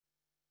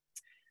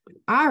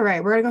All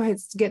right, we're gonna go ahead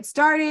and get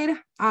started.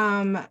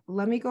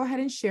 Let me go ahead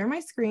and share my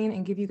screen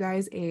and give you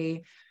guys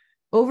a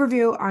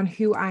overview on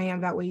who I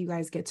am. That way you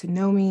guys get to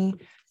know me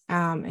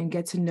and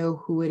get to know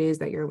who it is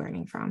that you're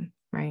learning from,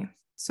 right?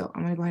 So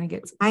I'm gonna go ahead and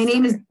get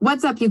started.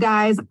 What's up, you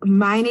guys?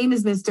 My name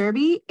is Miss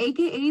Derby,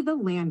 AKA the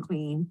Land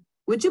Queen.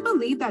 Would you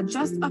believe that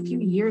just a few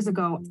years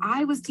ago,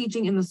 I was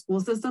teaching in the school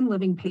system,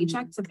 living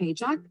paycheck to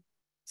paycheck,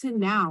 to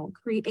now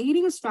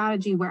creating a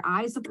strategy where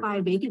I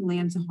supply vacant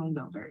land to home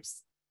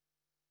builders.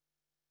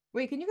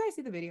 Wait, can you guys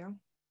see the video?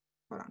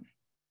 Hold on.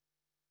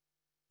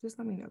 Just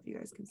let me know if you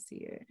guys can see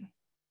it.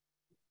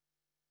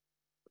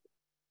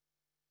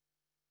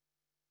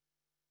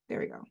 There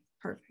we go.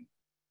 Perfect.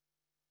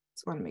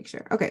 Just want to make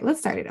sure. Okay, let's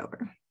start it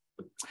over.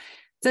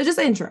 So just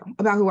an intro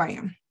about who I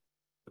am.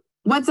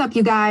 What's up,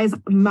 you guys?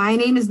 My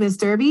name is Miss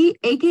Derby,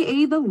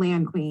 AKA the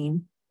Land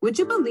Queen. Would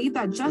you believe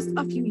that just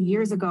a few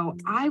years ago,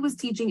 I was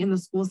teaching in the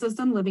school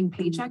system, living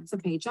paycheck to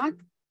paycheck,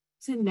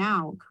 to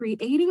now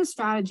creating a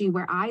strategy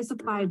where I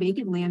supply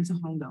vacant land to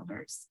home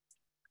builders.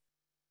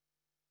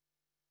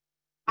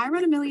 I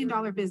run $1 million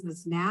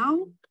business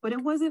now, but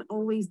it wasn't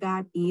always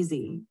that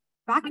easy.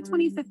 Back in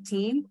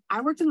 2015, I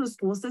worked in the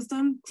school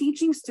system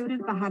teaching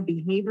students that had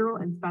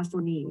behavioral and special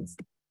needs.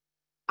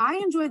 I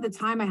enjoyed the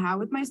time I had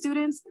with my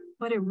students,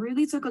 but it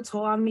really took a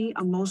toll on me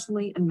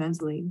emotionally and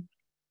mentally.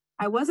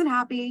 I wasn't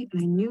happy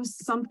and I knew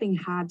something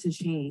had to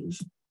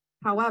change.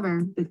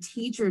 However, the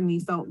teacher in me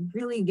felt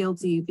really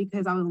guilty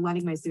because I was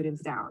letting my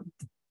students down.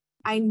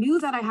 I knew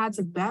that I had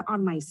to bet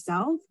on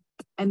myself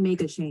and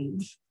make a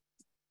change.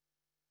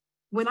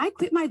 When I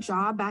quit my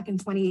job back in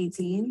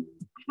 2018,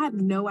 I had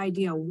no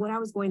idea what I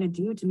was going to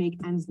do to make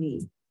ends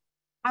meet.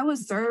 I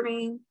was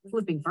serving,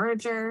 flipping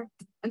furniture,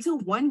 until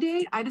one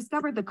day I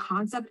discovered the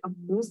concept of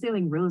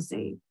wholesaling real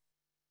estate.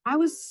 I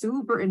was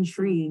super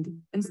intrigued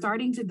and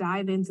starting to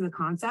dive into the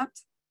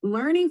concept,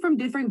 learning from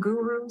different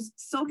gurus,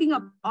 soaking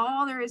up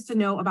all there is to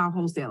know about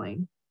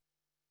wholesaling.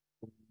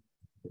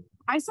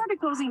 I started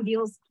closing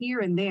deals here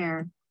and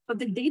there, but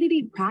the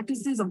day-to-day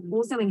practices of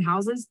wholesaling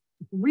houses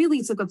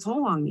really took a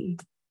toll on me.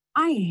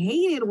 I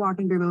hated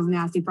walking through those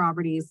nasty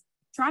properties,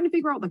 trying to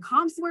figure out what the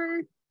comps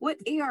were, what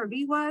ARV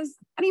was.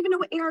 I didn't even know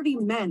what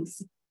ARV meant.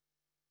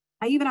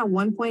 I even at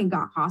one point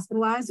got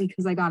hospitalized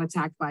because I got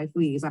attacked by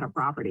fleas at a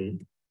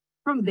property.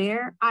 From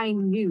there, I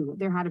knew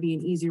there had to be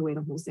an easier way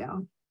to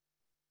wholesale.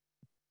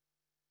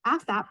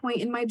 At that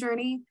point in my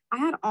journey, I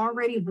had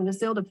already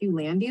wholesaled a few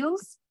land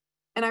deals,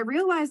 and I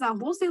realized that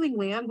wholesaling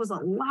land was a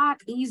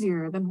lot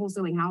easier than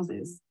wholesaling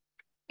houses.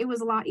 It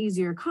was a lot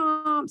easier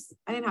comps,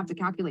 I didn't have to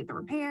calculate the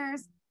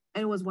repairs,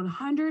 and it was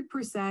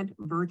 100%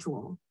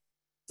 virtual.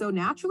 So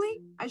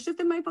naturally, I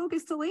shifted my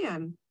focus to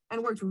land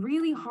and worked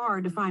really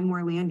hard to find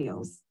more land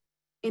deals.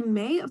 In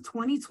May of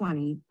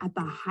 2020, at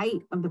the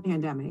height of the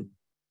pandemic,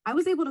 I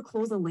was able to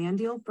close a land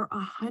deal for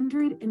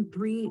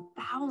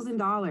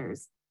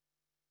 $103,000.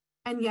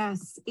 And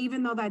yes,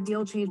 even though that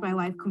deal changed my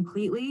life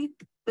completely,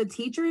 the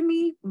teacher in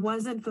me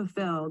wasn't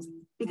fulfilled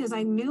because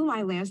I knew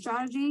my land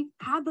strategy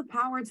had the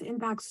power to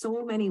impact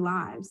so many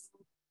lives.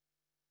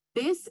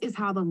 This is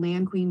how the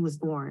Land Queen was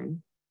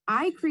born.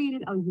 I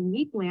created a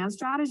unique land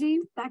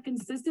strategy that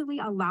consistently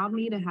allowed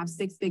me to have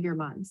six-figure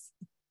months.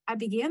 I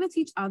began to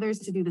teach others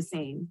to do the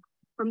same,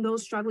 from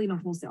those struggling to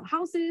wholesale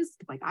houses,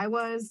 like I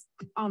was,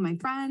 all my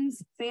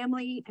friends,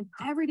 family, and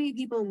everyday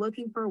people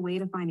looking for a way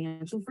to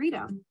financial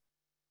freedom.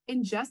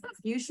 In just a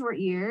few short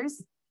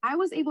years, I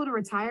was able to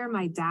retire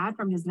my dad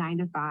from his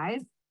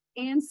 9-to-5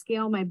 and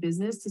scale my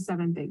business to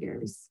 7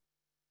 figures.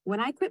 When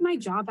I quit my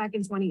job back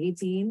in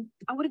 2018,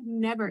 I would have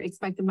never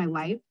expected my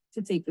life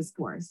to take this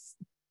course.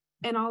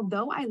 And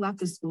although I left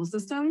the school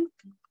system,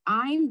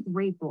 I'm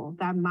grateful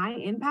that my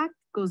impact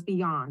goes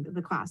beyond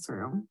the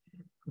classroom.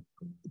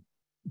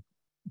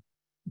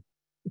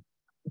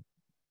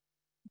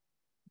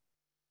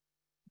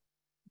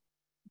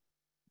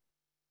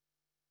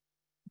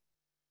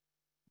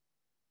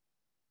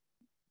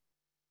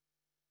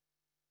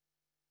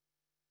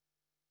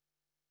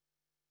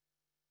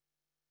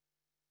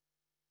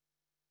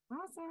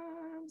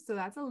 Awesome. So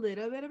that's a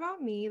little bit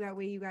about me. That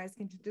way you guys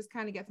can just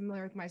kind of get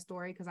familiar with my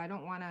story, because I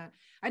didn't want to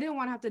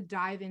have to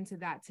dive into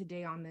that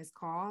today on this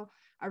call.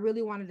 I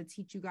really wanted to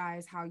teach you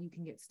guys how you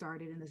can get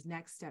started and the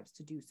next steps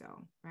to do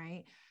so,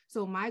 right?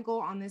 So my goal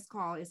on this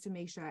call is to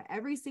make sure that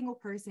every single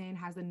person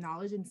has the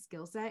knowledge and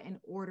skill set in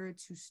order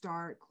to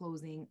start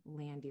closing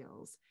land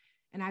deals.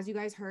 And as you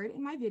guys heard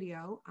in my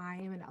video, I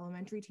am an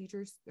elementary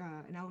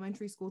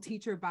school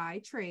teacher by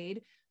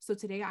trade. So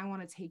today I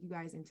want to take you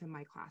guys into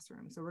my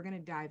classroom. So we're going to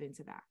dive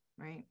into that,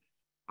 right?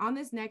 On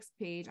this next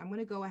page, I'm going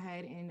to go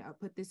ahead and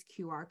put this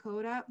QR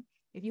code up.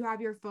 If you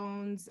have your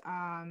phones,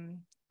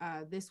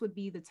 this would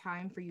be the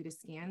time for you to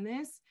scan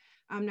this.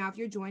 Now, if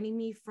you're joining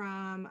me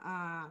from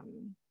a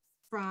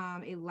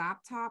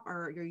laptop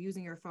or you're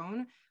using your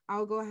phone,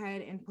 I'll go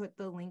ahead and put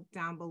the link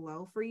down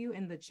below for you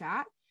in the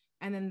chat.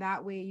 And then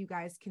that way you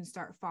guys can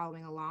start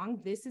following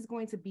along. This is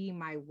going to be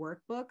my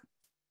workbook.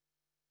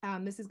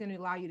 This is going to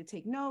allow you to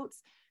take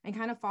notes and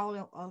kind of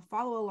follow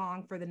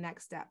along for the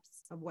next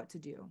steps of what to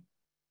do.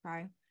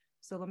 Okay.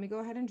 So let me go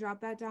ahead and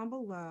drop that down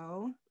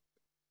below.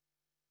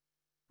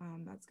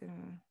 That's gonna,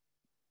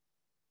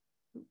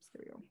 oops,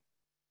 there we go.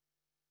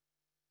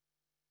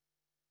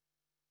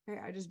 Okay,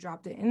 I just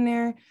dropped it in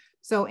there.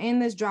 So in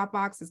this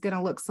Dropbox, it's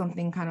gonna look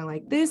something kind of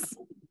like this.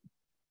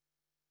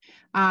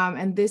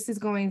 And this is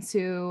going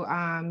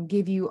to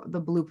give you the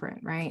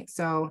blueprint, right?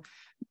 So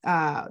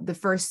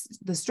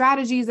the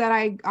strategies that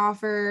I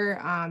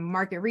offer,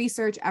 market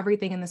research,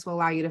 everything in this will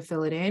allow you to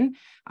fill it in.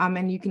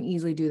 And you can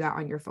easily do that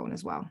on your phone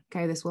as well.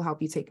 Okay, this will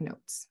help you take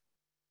notes.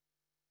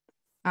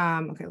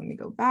 Okay, let me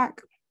go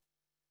back.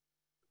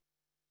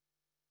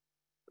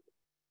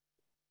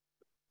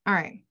 All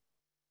right.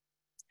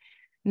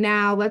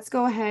 Now let's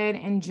go ahead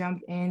and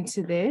jump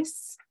into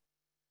this.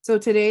 So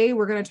today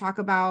we're going to talk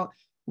about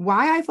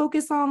why I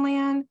focus on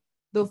land,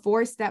 the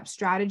 4-step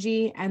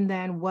strategy, and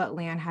then what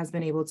land has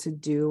been able to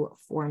do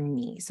for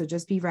me. So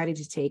just be ready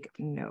to take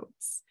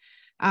notes.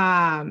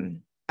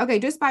 Okay,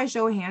 just by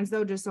show of hands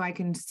though, just so I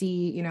can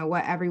see, you know,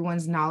 what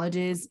everyone's knowledge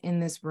is in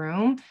this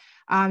room.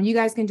 You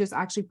guys can just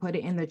actually put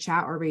it in the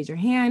chat or raise your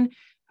hand,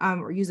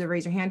 or use the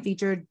raise your hand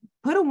feature.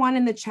 Put a 1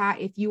 in the chat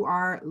if you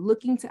are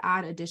looking to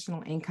add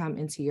additional income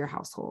into your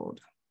household.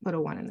 Put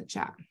a 1 in the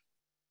chat.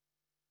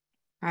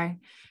 Okay.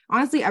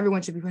 Honestly,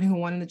 everyone should be putting a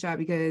 1 in the chat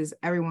because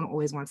everyone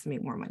always wants to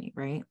make more money,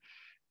 right?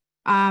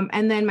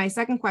 And then my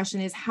second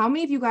question is, how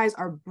many of you guys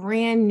are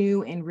brand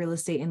new in real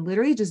estate and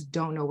literally just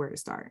don't know where to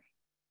start?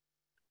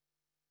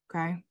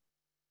 Okay.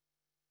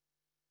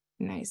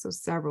 Nice. So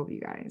several of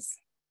you guys.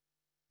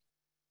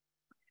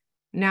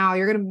 Now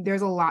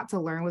there's a lot to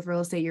learn with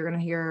real estate. You're going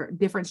to hear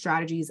different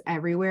strategies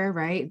everywhere,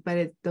 right?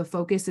 But the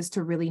focus is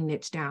to really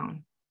niche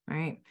down,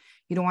 right?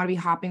 You don't want to be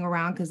hopping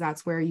around because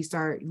that's where you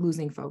start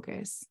losing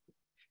focus.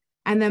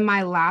 And then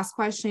my last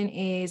question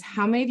is,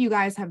 how many of you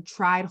guys have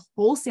tried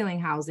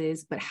wholesaling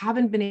houses, but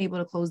haven't been able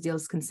to close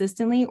deals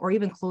consistently or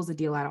even close a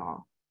deal at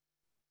all?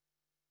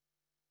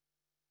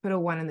 Put a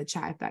 1 in the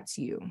chat if that's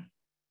you.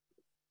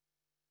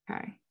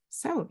 Okay,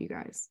 several of you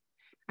guys.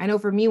 I know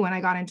for me, when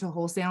I got into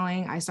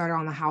wholesaling, I started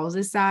on the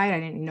houses side. I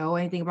didn't know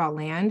anything about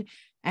land,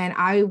 and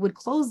I would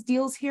close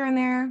deals here and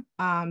there,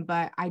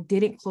 but I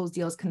didn't close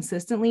deals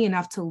consistently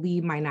enough to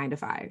leave my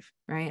 9-to-5,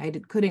 right? I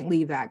couldn't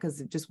leave that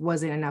because it just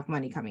wasn't enough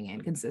money coming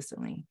in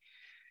consistently.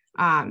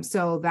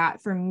 So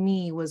that for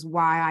me was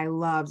why I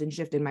loved and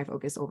shifted my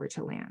focus over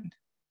to land.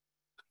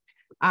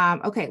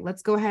 Okay,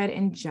 let's go ahead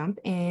and jump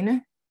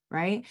in,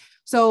 right?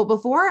 So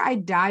before I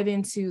dive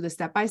into the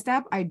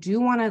step-by-step, I do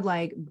want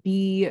to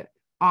be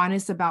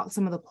honest about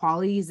some of the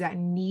qualities that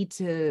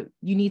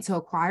you need to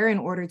acquire in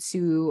order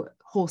to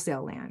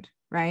wholesale land,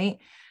 right?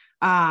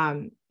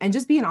 And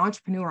just be an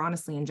entrepreneur,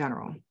 honestly, in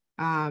general.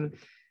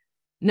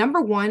 Number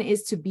 1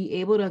 is to be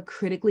able to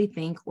critically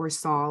think or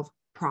solve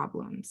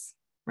problems,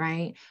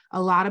 right?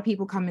 A lot of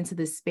people come into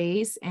this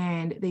space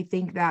and they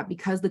think that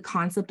because the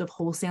concept of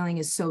wholesaling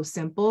is so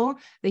simple,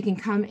 they can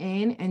come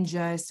in and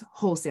just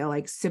wholesale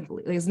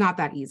simply. It's not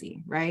that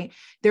easy, right?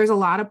 There's a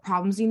lot of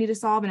problems you need to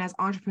solve. And as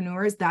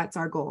entrepreneurs, that's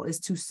our goal, is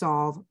to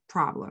solve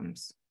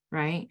problems,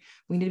 right?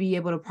 We need to be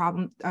able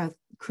to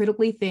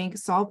critically think,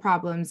 solve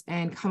problems,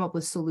 and come up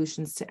with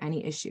solutions to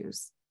any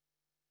issues.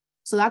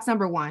 So that's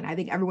number 1. I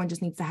think everyone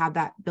just needs to have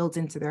that built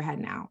into their head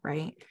now,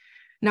 right?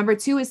 Number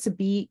 2 is to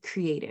be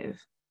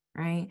creative,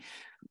 right?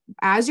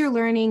 As you're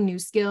learning new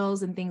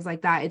skills and things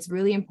like that, it's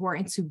really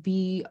important to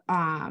be,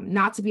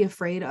 not to be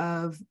afraid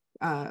of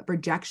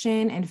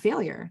rejection and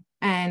failure.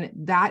 And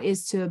that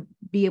is to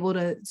be able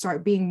to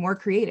start being more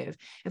creative.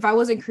 If I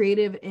wasn't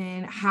creative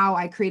in how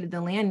I created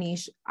the land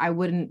niche, I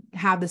wouldn't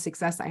have the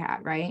success I had,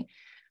 right?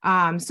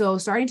 So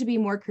starting to be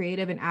more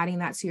creative and adding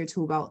that to your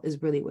tool belt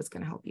is really what's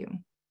going to help you.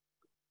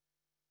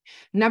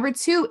 Number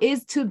 2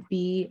 is to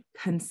be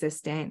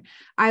consistent.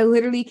 I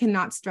literally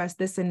cannot stress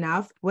this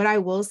enough. What I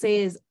will say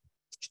is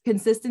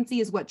consistency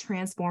is what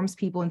transforms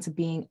people into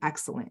being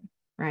excellent,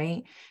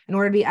 right? In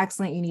order to be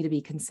excellent, you need to be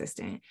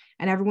consistent.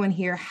 And everyone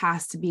here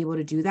has to be able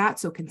to do that.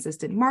 So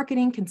consistent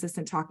marketing,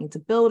 consistent talking to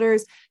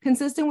builders,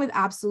 consistent with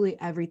absolutely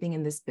everything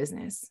in this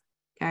business,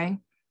 okay?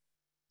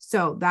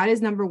 So that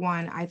is number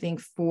 1, I think,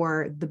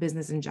 for the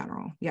business in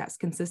general. Yes,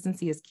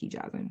 consistency is key,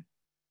 Jasmine.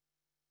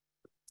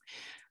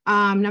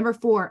 Number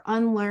 4,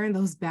 unlearn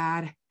those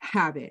bad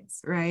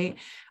habits, right?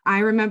 I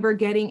remember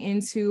getting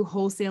into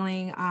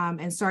wholesaling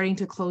and starting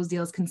to close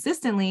deals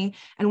consistently.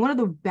 And one of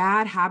the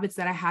bad habits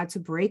that I had to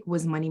break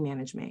was money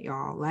management,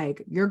 y'all.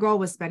 Your girl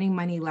was spending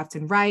money left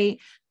and right,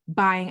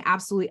 buying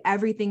absolutely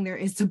everything there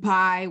is to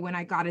buy. When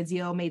I got a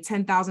deal, made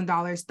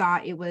 $10,000,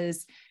 thought it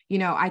was,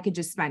 I could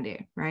just spend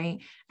it, right?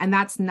 And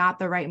that's not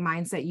the right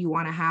mindset you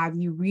want to have.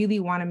 You really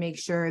want to make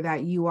sure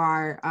that you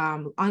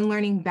are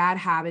unlearning bad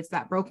habits,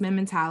 that broke man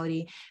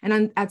mentality.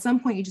 And at some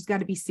point, you just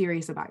got to be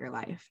serious about your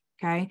life.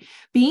 Okay.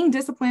 Being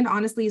disciplined,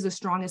 honestly, is the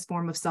strongest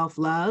form of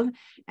self-love.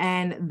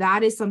 And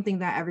that is something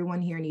that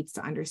everyone here needs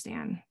to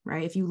understand,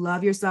 right? If you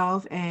love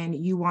yourself and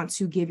you want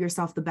to give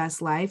yourself the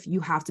best life, you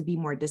have to be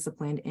more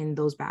disciplined in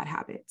those bad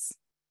habits.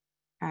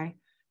 Okay.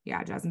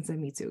 Yeah, Jasmine said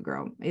me too,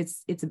 girl.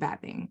 It's a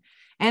bad thing.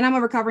 And I'm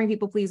a recovering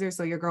people pleaser.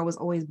 So your girl was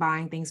always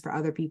buying things for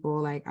other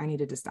people. Like I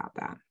needed to stop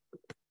that.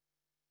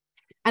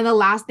 And the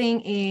last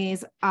thing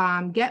is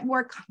get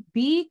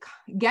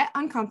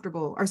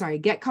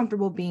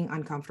comfortable being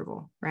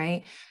uncomfortable,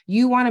 right?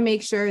 You want to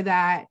make sure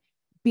that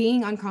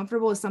being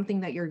uncomfortable is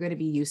something that you're going to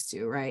be used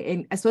to, right?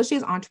 And especially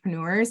as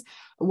entrepreneurs,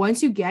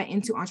 once you get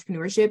into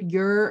entrepreneurship,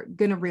 you're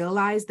going to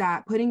realize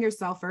that putting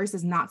yourself first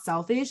is not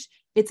selfish.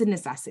 It's a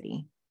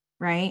necessity,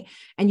 right?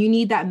 And you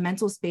need that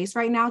mental space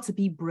right now to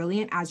be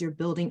brilliant as you're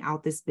building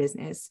out this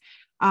business.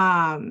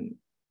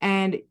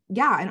 And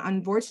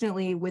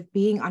unfortunately, with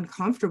being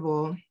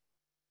uncomfortable,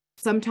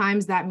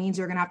 sometimes that means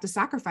you're going to have to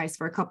sacrifice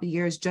for a couple of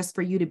years just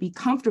for you to be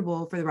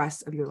comfortable for the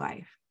rest of your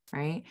life,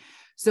 right?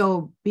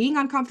 So being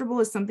uncomfortable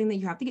is something that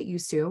you have to get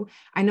used to.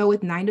 I know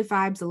with 9 to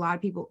 5s, a lot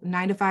of people,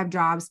 9 to 5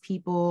 jobs,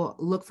 people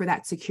look for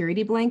that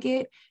security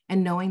blanket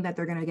and knowing that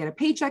they're going to get a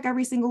paycheck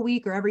every single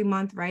week or every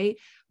month, right?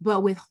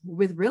 But with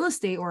real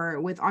estate or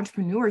with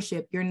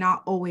entrepreneurship, you're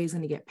not always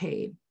going to get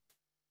paid.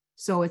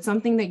 So it's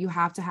something that you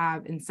have to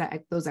have and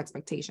set those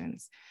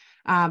expectations.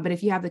 But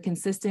if you have the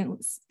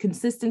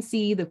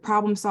consistency, the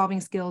problem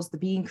solving skills, the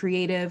being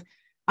creative,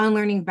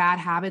 unlearning bad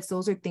habits,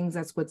 those are things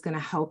that's what's going to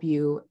help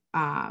you,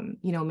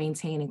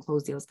 maintain and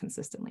close deals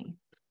consistently.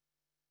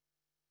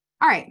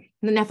 All right,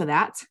 enough of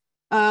that.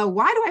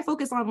 Why do I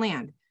focus on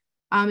land?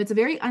 It's a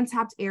very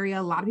untapped area.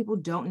 A lot of people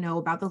don't know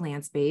about the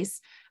land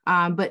space,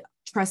 but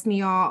trust me,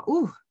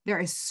 y'all, there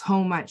is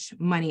so much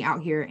money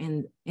out here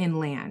in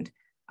land.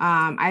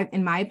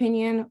 In my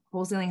opinion,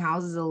 wholesaling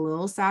houses is a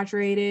little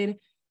saturated.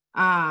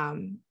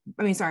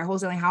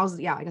 Wholesaling houses,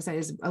 like I said,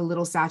 is a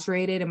little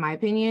saturated in my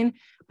opinion.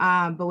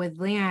 But with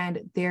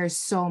land, there's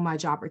so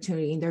much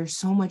opportunity and there's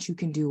so much you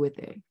can do with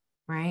it,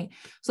 right?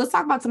 So let's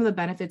talk about some of the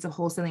benefits of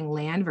wholesaling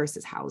land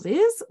versus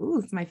houses.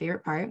 It's my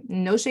favorite part.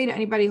 No shade to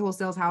anybody who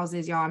wholesales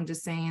houses, y'all. I'm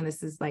just saying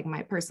this is like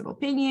my personal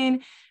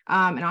opinion.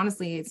 And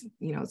honestly, it's,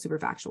 super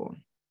factual.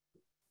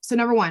 So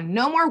number one,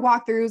 no more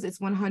walkthroughs. It's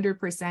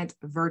 100%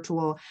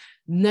 virtual.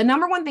 The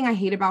number one thing I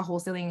hate about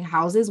wholesaling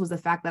houses was the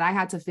fact that I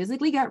had to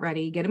physically get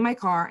ready, get in my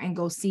car and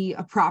go see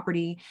a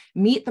property,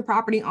 meet the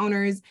property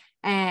owners.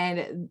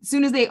 And as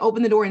soon as they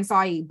opened the door and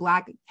saw a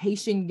Black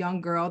Haitian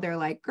young girl, they're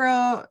like,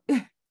 girl,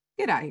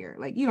 get out of here.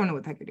 Like, you don't know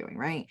what the heck you're doing,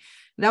 right?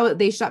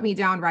 They shut me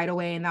down right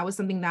away. And that was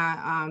something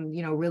that,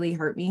 really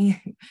hurt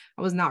me.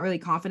 I was not really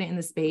confident in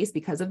the space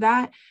because of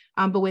that.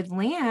 But with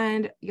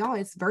land, y'all,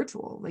 it's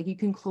virtual. Like you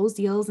can close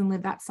deals and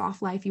live that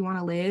soft life you want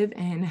to live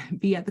and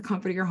be at the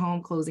comfort of your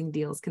home, closing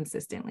deals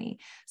consistently.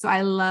 So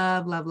I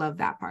love, love, love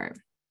that part.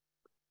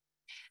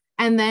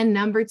 And then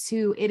number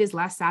two, it is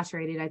less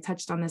saturated. I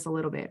touched on this a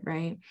little bit,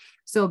 right?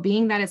 So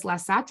being that it's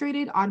less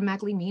saturated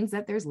automatically means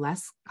that there's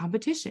less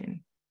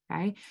competition.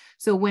 Okay.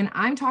 So when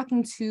I'm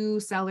talking to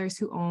sellers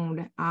who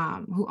own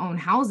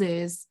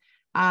houses,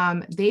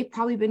 they've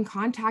probably been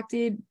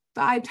contacted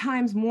 5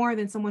 times more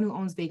than someone who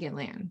owns vacant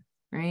land,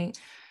 right?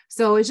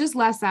 So it's just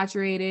less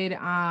saturated,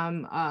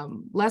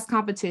 less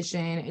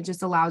competition. It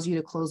just allows you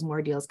to close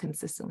more deals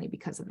consistently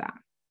because of that.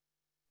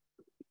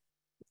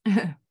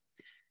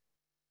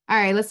 All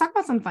right, let's talk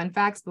about some fun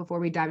facts before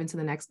we dive into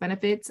the next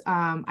benefits.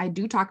 I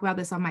do talk about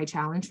this on my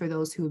challenge for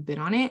those who have been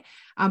on it,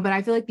 but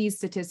I feel like these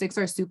statistics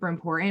are super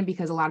important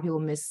because a lot of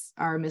people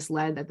are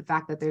misled at the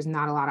fact that there's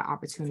not a lot of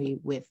opportunity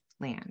with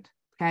land.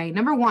 Okay,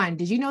 number one,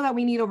 did you know that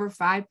we need over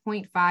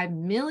 5.5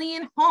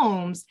 million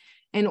homes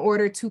in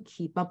order to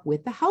keep up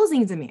with the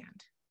housing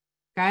demand?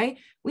 Okay,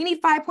 we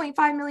need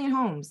 5.5 million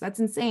homes.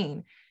 That's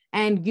insane.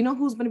 And you know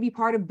who's going to be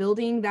part of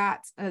building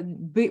that,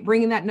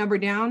 bringing that number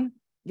down?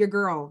 Your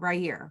girl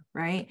right here,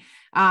 right?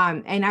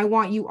 And I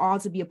want you all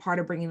to be a part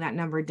of bringing that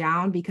number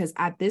down because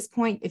at this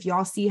point, if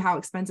y'all see how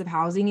expensive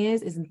housing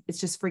is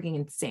it's just freaking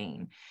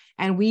insane.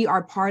 And we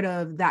are part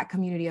of that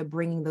community of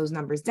bringing those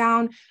numbers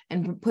down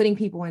and putting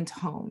people into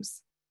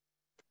homes,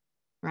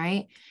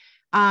 right?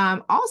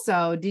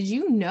 Also, did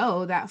you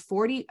know that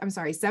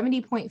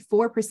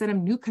 70.4% of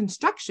new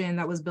construction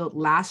that was built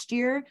last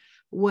year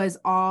was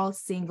all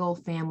single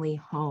family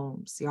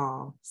homes,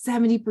 y'all?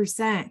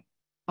 70%.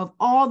 Of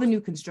all the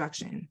new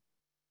construction.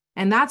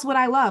 And that's what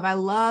I love. I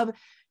love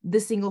the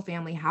single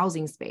family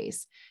housing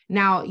space.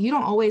 Now, you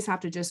don't always have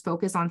to just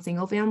focus on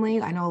single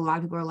family. I know a lot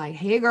of people are like,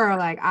 hey girl,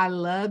 like I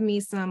love me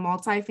some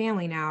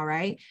multifamily now,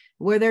 right?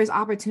 Where there's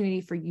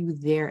opportunity for you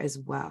there as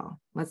well.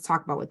 Let's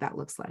talk about what that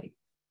looks like.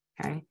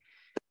 Okay.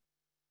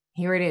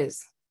 Here it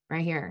is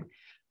right here.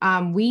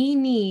 We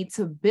need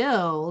to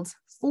build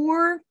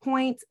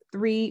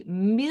 4.3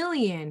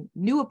 million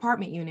new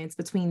apartment units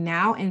between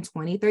now and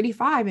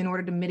 2035 in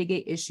order to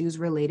mitigate issues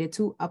related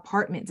to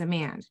apartment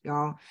demand,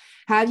 y'all.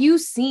 Have you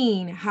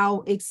seen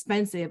how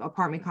expensive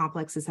apartment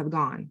complexes have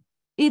gone?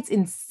 It's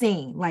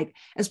insane. Like,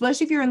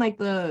 especially if you're in like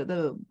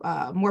the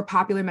more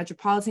popular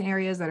metropolitan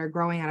areas that are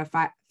growing at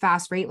a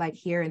fast rate, like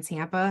here in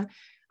Tampa.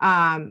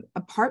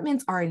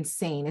 Apartments are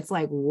insane. It's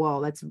like,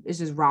 whoa, it's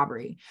just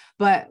robbery.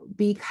 But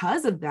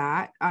because of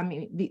that, I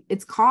mean,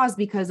 it's caused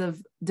because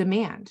of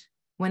demand.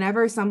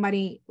 Whenever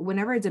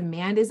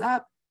demand is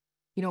up,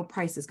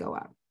 prices go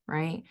up.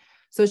 right?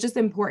 So it's just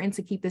important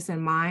to keep this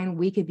in mind.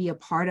 We could be a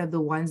part of the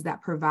ones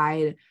that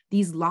provide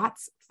these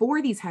lots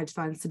for these hedge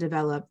funds to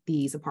develop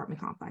these apartment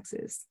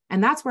complexes.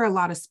 And that's where a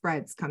lot of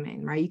spreads come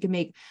in, right? You can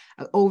make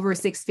over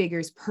 6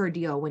 figures per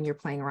deal when you're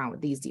playing around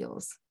with these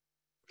deals,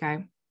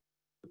 okay?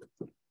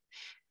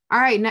 All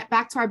right,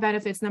 back to our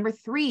benefits. Number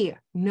 3,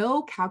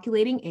 no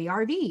calculating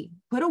ARV.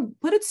 Put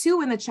a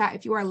 2 in the chat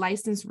if you are a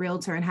licensed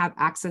realtor and have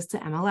access to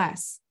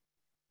MLS.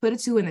 Put a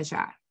 2 in the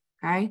chat,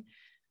 okay?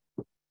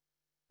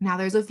 Now,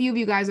 there's a few of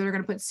you guys that are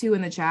going to put 2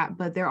 in the chat,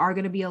 but there are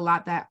going to be a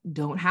lot that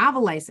don't have a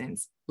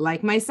license.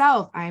 Like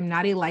myself, I am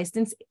not a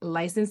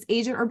licensed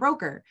agent or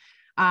broker.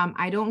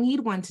 I don't need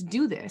one to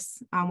do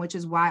this, which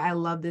is why I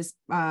love this,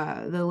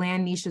 the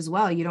land niche as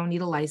well. You don't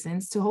need a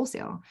license to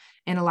wholesale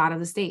in a lot of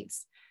the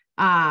states.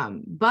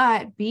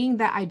 But being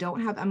that I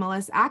don't have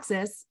MLS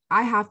access,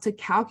 I have to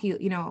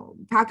calculate,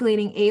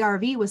 calculating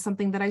ARV was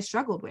something that I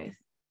struggled with,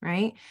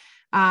 right?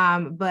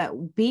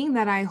 But being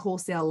that I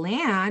wholesale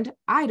land,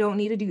 I don't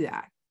need to do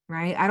that,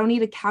 right? I don't need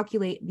to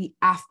calculate the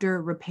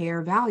after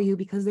repair value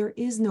because there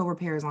is no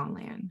repairs on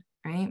land,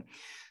 right?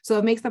 So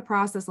it makes the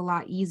process a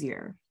lot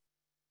easier.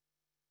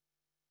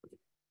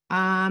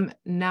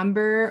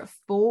 Number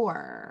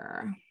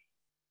 4,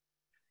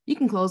 you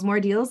can close more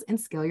deals and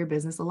scale your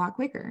business a lot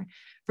quicker.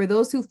 For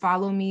those who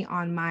follow me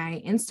on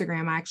my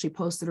Instagram, I actually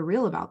posted a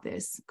reel about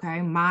this,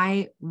 okay?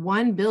 My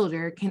one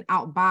builder can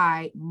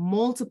outbuy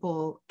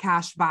multiple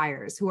cash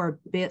buyers who are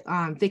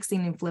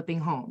fixing and flipping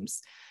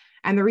homes.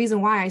 And the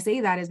reason why I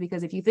say that is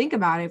because if you think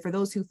about it, for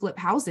those who flip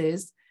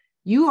houses,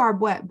 you are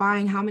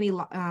buying how many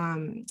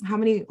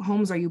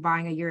homes are you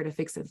buying a year to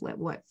fix and flip?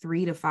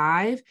 3 to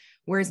 5?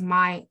 Whereas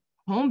my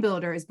home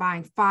builder is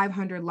buying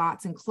 500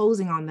 lots and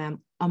closing on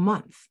them a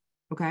month.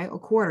 Okay, a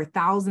quarter,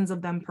 thousands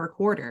of them per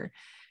quarter.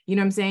 You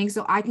know what I'm saying?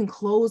 So I can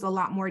close a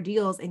lot more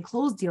deals and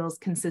close deals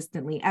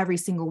consistently every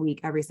single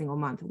week, every single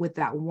month with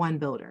that one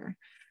builder.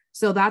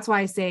 So that's why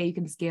I say you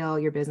can scale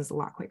your business a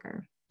lot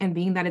quicker. And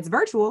being that it's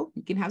virtual,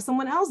 you can have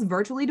someone else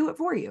virtually do it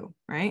for you,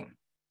 right?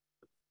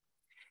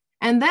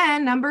 And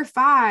then number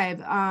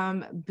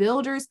 5,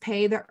 builders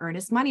pay the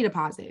earnest money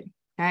deposit.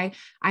 Okay,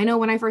 I know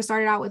when I first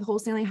started out with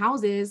wholesaling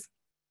houses,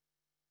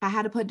 I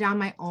had to put down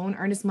my own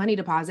earnest money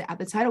deposit at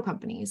the title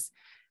companies.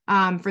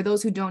 For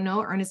those who don't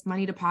know, earnest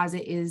money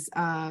deposit is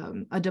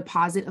a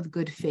deposit of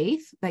good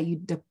faith that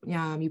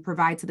you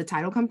provide to the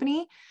title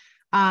company.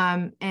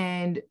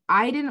 And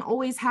I didn't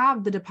always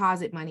have the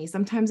deposit money.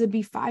 Sometimes it'd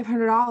be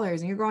 $500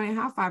 and you're going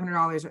to have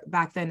 $500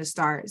 back then to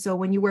start. So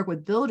when you work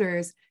with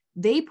builders,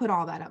 they put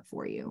all that up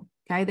for you.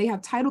 Okay. They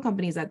have title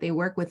companies that they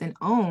work with and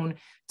own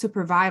to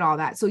provide all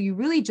that. So you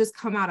really just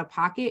come out of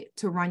pocket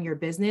to run your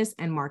business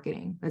and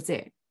marketing. That's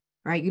it.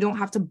 Right. You don't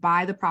have to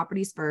buy the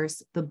properties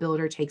first. The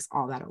builder takes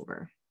all that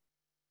over.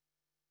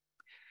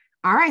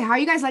 All right. How are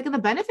you guys liking the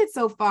benefits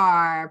so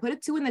far? Put a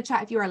 2 in the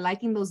chat if you are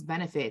liking those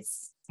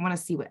benefits. I want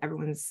to see what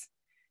everyone's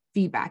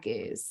feedback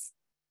is.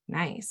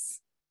 Nice.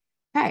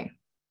 Okay.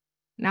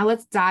 Now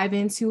let's dive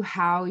into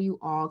how you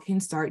all can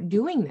start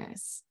doing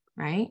this,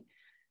 right?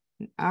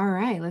 All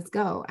right, let's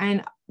go.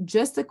 And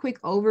just a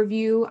quick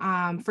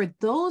overview for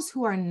those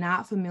who are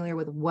not familiar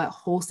with what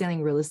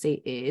wholesaling real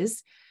estate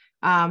is.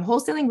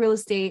 Wholesaling real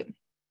estate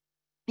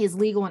is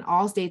legal in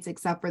all states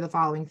except for the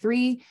following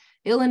 3: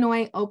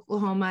 Illinois,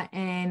 Oklahoma,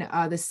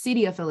 and the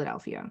city of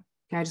Philadelphia.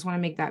 Okay, I just want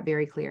to make that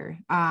very clear.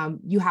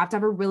 You have to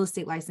have a real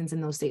estate license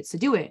in those states to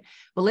do it.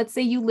 But let's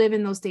say you live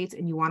in those states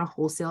and you want to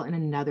wholesale in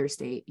another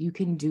state. You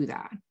can do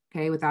that,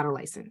 okay, without a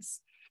license.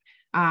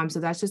 So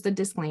that's just a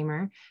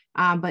disclaimer.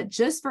 But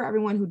just for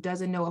everyone who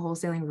doesn't know what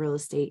wholesaling real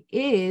estate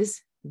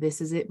is,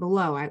 this is it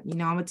below.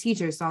 I'm a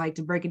teacher, so I like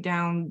to break it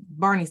down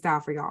Barney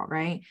style for y'all,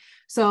 right?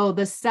 So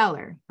the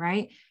seller,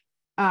 right?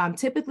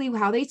 Typically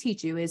how they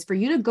teach you is for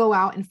you to go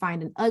out and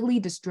find an ugly,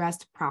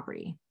 distressed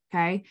property,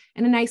 okay,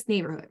 in a nice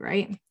neighborhood,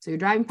 right? So you're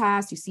driving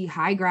past, you see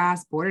high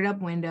grass, boarded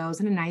up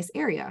windows in a nice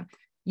area.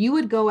 You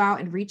would go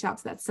out and reach out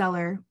to that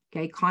seller,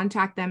 okay,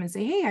 contact them and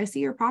say, hey, I see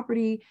your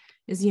property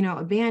is,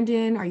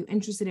 abandoned. Are you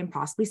interested in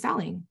possibly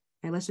selling?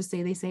 Okay, let's just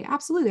say they say,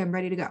 absolutely, I'm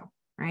ready to go,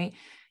 right?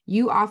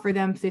 You offer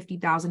them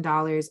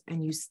 $50,000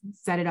 and you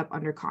set it up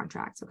under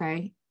contract,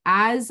 okay?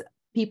 As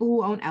people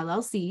who own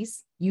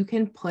LLCs, you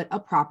can put a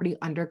property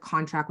under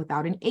contract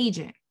without an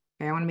agent.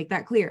 Okay, I want to make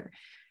that clear.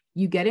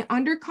 You get it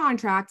under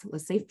contract,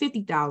 let's say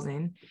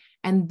 $50,000.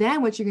 And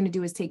then what you're going to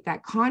do is take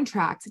that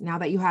contract now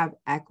that you have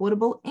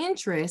equitable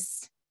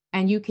interest,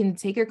 and you can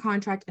take your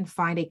contract and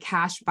find a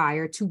cash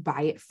buyer to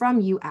buy it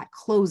from you at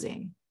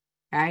closing.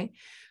 Okay.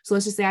 So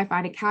let's just say I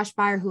find a cash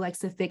buyer who likes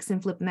to fix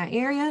and flip in that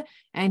area,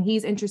 and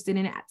he's interested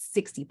in it at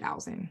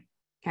 $60,000.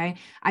 Okay.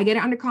 I get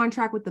it under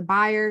contract with the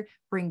buyer,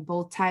 bring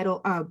both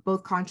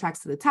contracts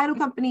to the title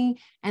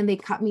company, and they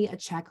cut me a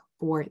check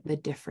for the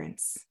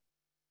difference.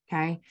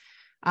 Okay.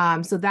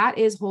 So that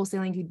is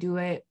wholesaling. You do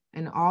it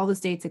in all the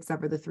states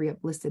except for the 3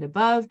 listed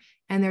above.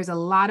 And there's a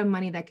lot of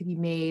money that could be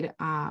made.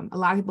 A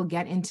lot of people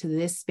get into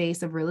this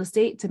space of real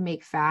estate to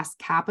make fast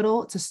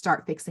capital to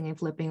start fixing and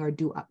flipping or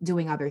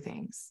doing other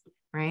things.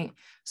 Right.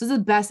 So it's the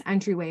best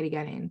entryway to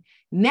get in.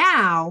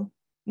 Now,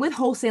 With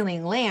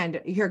wholesaling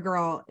land, your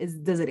girl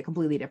does it a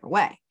completely different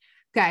way.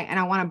 Okay. And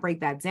I want to break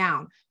that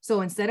down.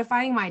 So instead of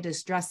finding my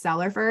distressed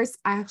seller first,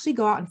 I actually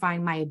go out and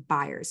find my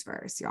buyers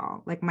first,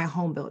 y'all, like my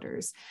home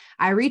builders.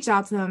 I reach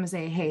out to them and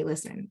say, hey,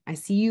 listen, I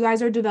see you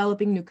guys are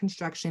developing new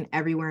construction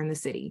everywhere in the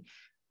city.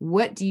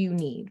 What do you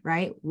need,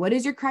 right? What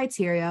is your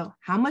criteria?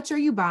 How much are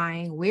you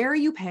buying? Where are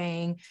you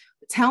paying?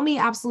 Tell me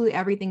absolutely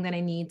everything that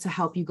I need to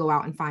help you go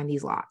out and find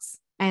these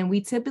lots. And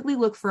we typically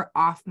look for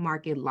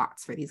off-market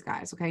lots for these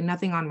guys, okay?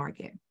 Nothing on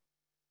market.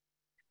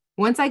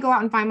 Once I go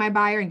out and find my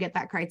buyer and get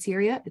that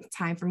criteria, it's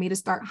time for me to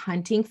start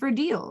hunting for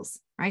deals,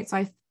 right?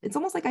 So it's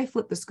almost like I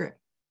flip the script,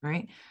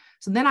 right?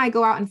 So then I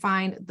go out and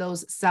find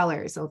those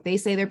sellers. So if they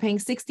say they're paying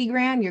 60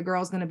 grand, your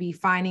girl's going to be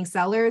finding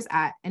sellers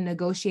and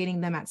negotiating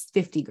them at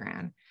 50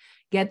 grand.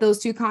 Get those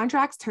 2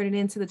 contracts, turn it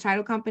into the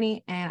title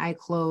company, and I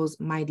close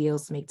my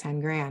deals to make 10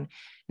 grand.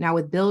 Now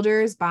with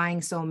builders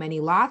buying so many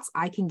lots,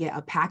 I can get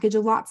a package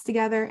of lots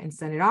together and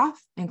send it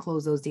off and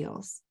close those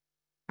deals.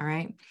 All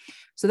right.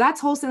 So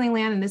that's wholesaling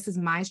land. And this is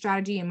my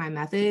strategy and my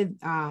method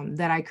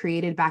that I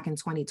created back in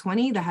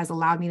 2020 that has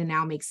allowed me to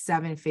now make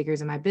 7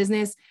 figures in my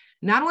business.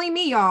 Not only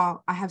me,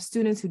 y'all, I have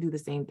students who do the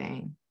same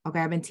thing. Okay.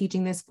 I've been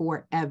teaching this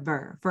for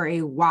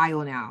a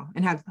while now,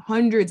 and have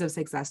hundreds of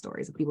success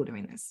stories of people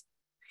doing this.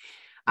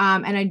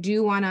 And I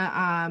do want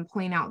to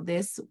point out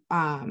this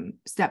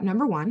step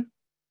number 1,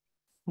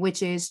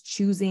 which is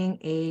choosing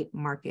a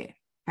market.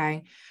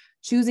 Okay.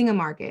 Choosing a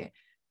market.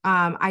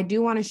 I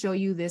do want to show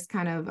you this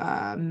kind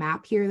of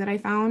map here that I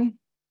found.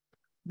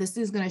 This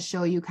is going to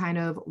show you kind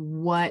of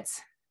what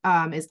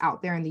is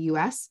out there in the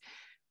US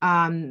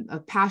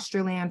of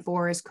pasture land,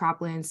 forest,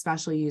 cropland,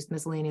 special use,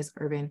 miscellaneous,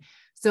 urban.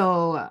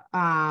 So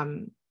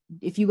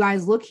if you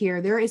guys look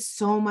here, there is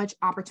so much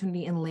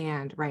opportunity in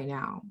land right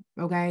now.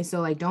 Okay. So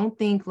like, don't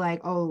think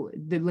like, oh,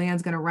 the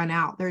land's going to run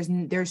out.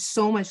 There's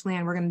so much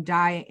land. We're going to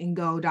die and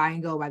go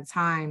by the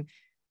time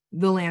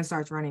the land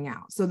starts running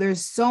out. So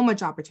there's so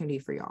much opportunity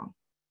for y'all.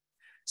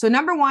 So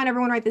number 1,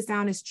 everyone write this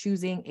down, is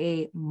choosing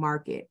a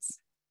market.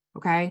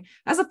 Okay.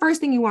 That's the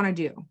first thing you want to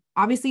do.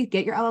 Obviously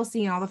get your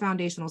LLC and all the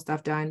foundational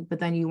stuff done, but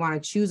then you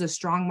want to choose a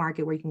strong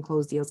market where you can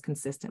close deals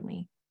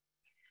consistently.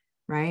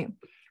 Right.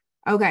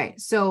 Okay.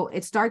 So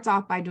it starts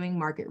off by doing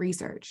market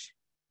research.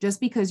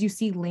 Just because you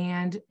see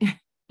land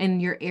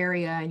in your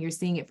area and you're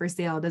seeing it for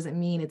sale doesn't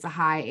mean it's a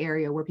high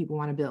area where people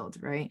want to build,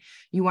 right?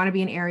 You want to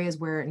be in areas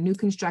where new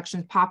construction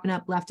is popping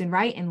up left and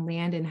right, and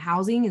land and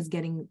housing is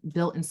getting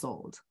built and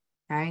sold.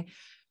 Okay.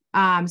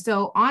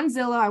 So on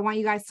Zillow, I want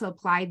you guys to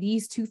apply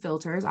these 2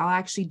 filters. I'll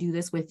actually do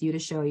this with you to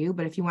show you,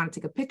 but if you want to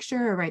take a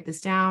picture or write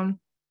this down,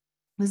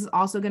 this is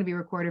also going to be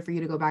recorded for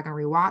you to go back and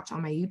rewatch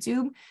on my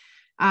YouTube.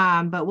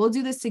 But we'll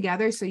do this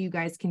together so you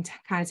guys can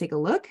kind of take a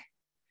look.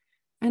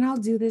 And I'll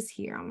do this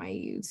here on my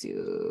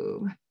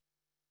YouTube.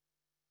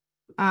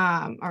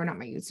 Or not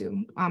my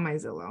YouTube, on my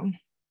Zillow.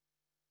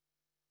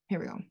 Here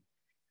we go.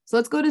 So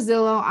let's go to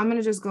Zillow. I'm going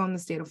to just go in the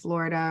state of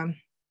Florida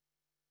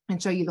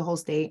and show you the whole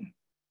state.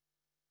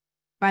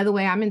 By the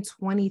way, I'm in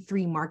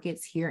 23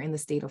 markets here in the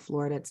state of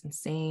Florida. It's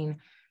insane.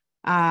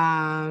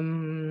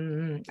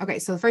 Okay,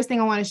 so the first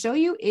thing I want to show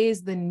you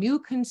is the new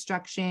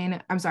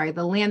construction. I'm sorry,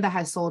 the land that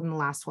has sold in the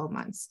last 12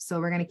 months. So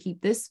we're going to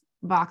keep this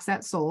box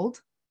at sold.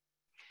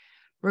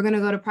 We're going to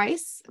go to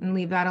price and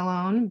leave that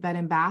alone. Bed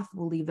and bath,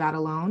 we'll leave that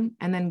alone.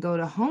 And then go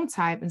to home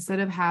type.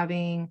 Instead of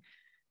having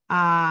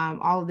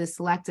all of this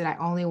selected, I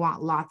only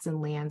want lots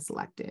and land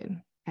selected.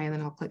 Okay, and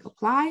then I'll click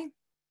apply.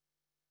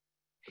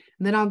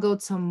 And then I'll go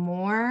to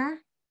more.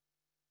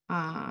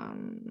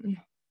 And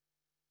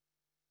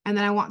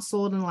then I want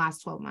sold in the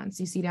last 12 months.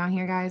 You see down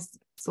here, guys,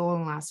 sold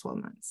in the last 12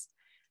 months.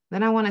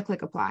 Then I want to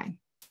click apply.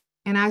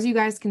 And as you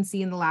guys can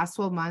see in the last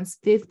 12 months,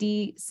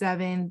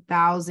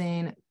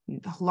 57,000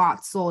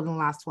 lots sold in the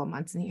last 12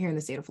 months here in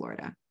the state of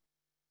Florida.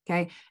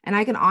 Okay. And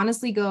I can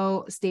honestly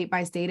go state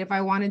by state if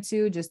I wanted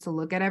to, just to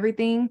look at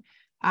everything.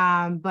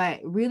 But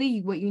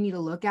really what you need to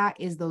look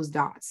at is those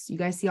dots. You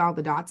guys see all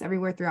the dots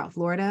everywhere throughout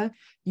Florida.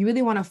 You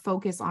really want to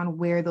focus on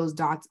where those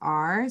dots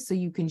are so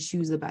you can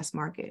choose the best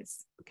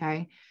markets.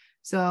 Okay.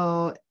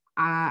 So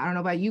I don't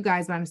know about you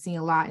guys, but I'm seeing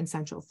a lot in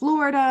Central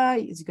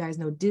Florida. As you guys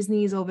know,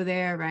 Disney's over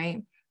there,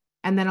 right?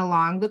 And then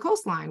along the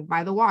coastline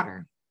by the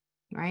water,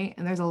 right?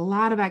 And there's a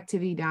lot of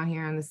activity down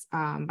here on this,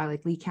 by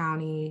like Lee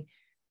County,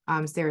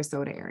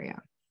 Sarasota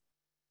area.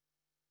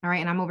 All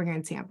right. And I'm over here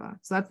in Tampa.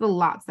 So that's the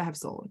lots that have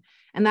sold.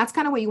 And that's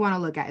kind of what you want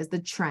to look at is the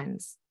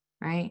trends,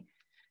 right?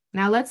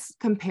 Now let's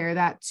compare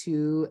that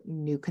to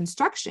new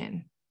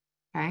construction.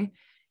 Okay.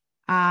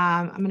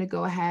 I'm going to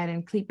go ahead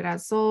and keep it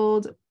as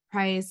sold.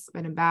 Price,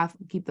 bed and bath,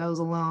 keep those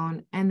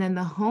alone. And then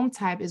the home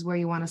type is where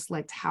you want to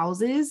select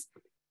houses,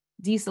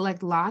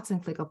 deselect lots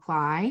and click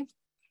apply.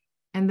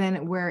 And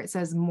then where it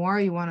says more,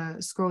 you want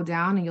to scroll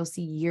down and you'll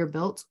see year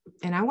built.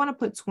 And I want to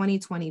put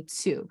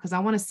 2022 because I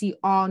want to see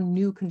all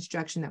new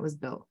construction that was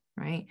built,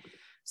 right?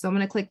 So I'm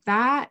going to click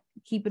that,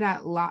 keep it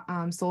at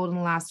sold in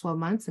the last 12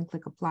 months and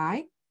click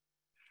apply.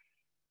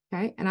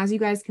 Okay. And as you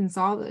guys can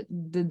see,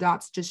 the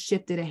dots just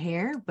shifted a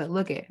hair, but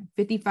look at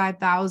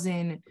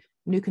 55,000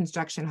 new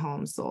construction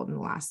homes sold in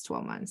the last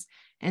 12 months.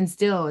 And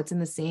still, it's in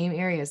the same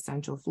area,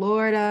 Central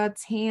Florida,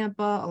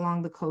 Tampa,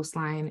 along the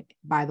coastline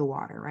by the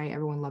water, right?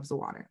 Everyone loves the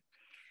water.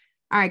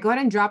 All right, go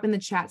ahead and drop in the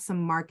chat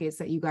some markets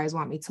that you guys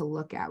want me to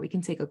look at. We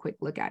can take a quick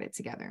look at it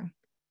together.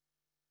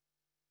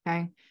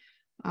 Okay.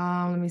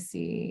 Let me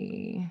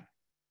see.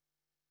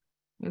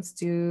 Let's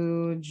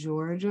do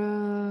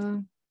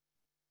Georgia.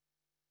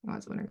 Oh,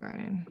 it's Winter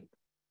Garden.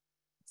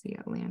 Let's see,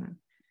 Atlanta.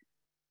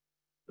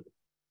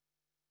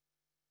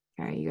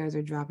 Okay, you guys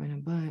are dropping a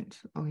bunch.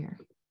 Oh, here.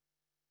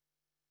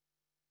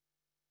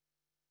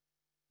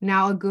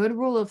 Now, a good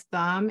rule of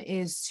thumb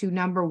is to,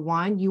 number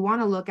one, you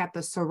want to look at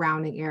the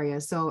surrounding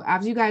area. So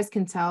as you guys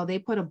can tell, they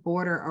put a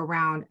border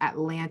around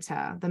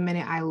Atlanta the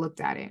minute I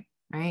looked at it,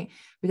 right?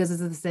 Because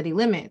this is the city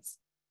limits.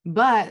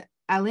 But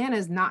Atlanta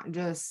is not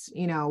just,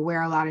 you know,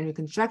 where a lot of new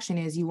construction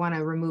is. You want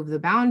to remove the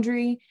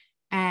boundary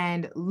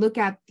and look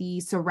at the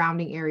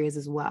surrounding areas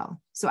as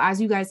well. So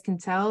as you guys can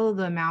tell,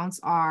 the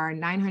amounts are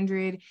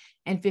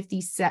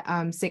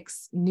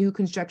 956 new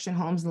construction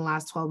homes in the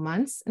last 12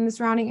 months in the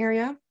surrounding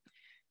area.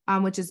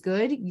 Which is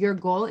good. Your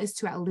goal is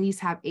to at least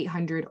have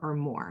 800 or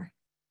more.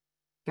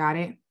 Got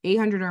it?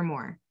 800 or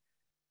more.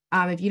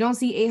 If you don't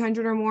see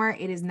 800 or more,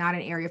 it is not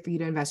an area for you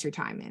to invest your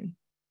time in,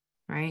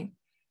 right?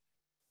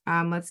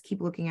 Let's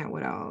keep looking at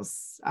what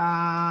else.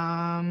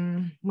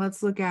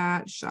 Let's look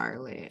at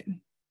Charlotte,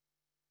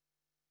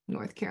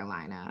 North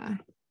Carolina.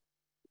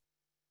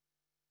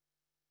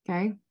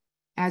 Okay.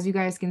 As you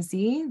guys can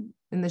see,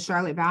 in the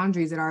Charlotte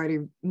boundaries, it already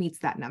meets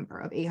that number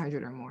of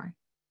 800 or more.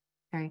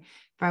 Okay.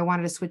 If I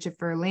wanted to switch it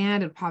for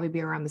land, it'd probably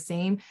be around the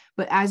same.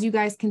 But as you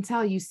guys can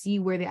tell, you see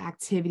where the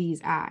activity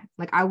is at.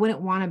 Like I wouldn't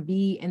want to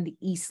be in the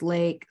East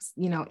Lake,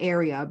 you know,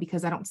 area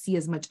because I don't see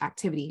as much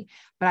activity.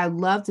 But I'd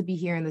love to be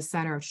here in the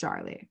center of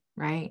Charlotte,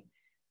 right?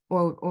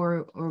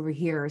 Or over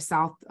here,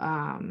 South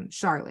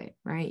Charlotte,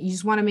 right? You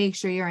just want to make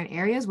sure you're in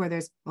areas where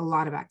there's a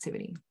lot of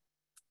activity.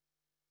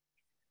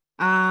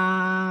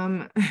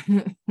 Honolulu,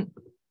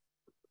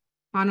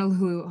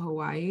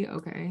 Hawaii.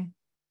 Okay.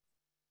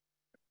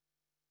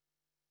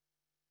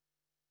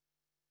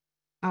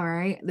 All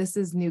right, this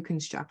is new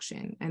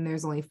construction and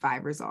there's only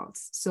 5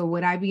 results. So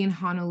would I be in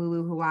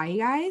Honolulu, Hawaii,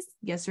 guys?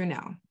 Yes or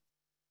no?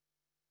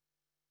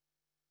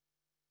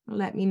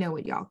 Let me know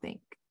what y'all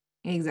think.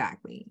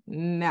 Exactly,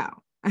 no.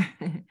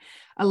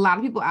 A lot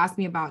of people ask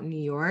me about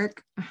New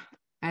York,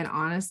 and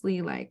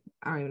honestly, like,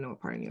 I don't even know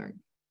what part of New York.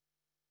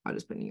 I'll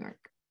just put New York.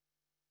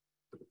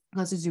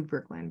 Let's just do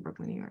Brooklyn,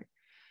 New York.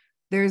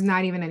 There's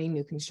not even any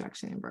new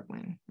construction in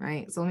Brooklyn,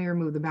 right? So let me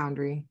remove the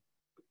boundary.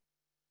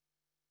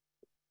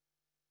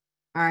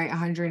 All right,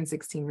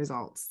 116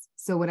 results.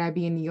 So would I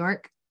be in New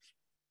York?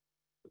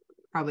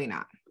 Probably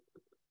not.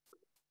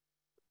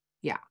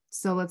 Yeah,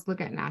 so let's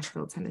look at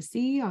Nashville,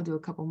 Tennessee. I'll do a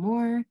couple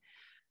more.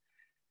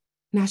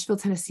 Nashville,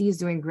 Tennessee is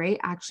doing great.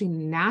 Actually,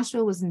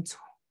 Nashville was in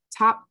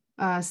top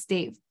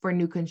state for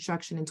new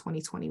construction in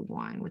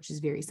 2021, which is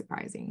very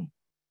surprising.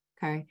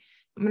 Okay,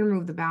 I'm gonna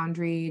remove the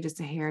boundary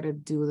just a hair to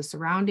do the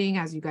surrounding.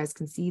 As you guys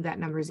can see, that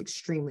number is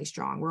extremely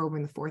strong. We're over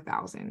in the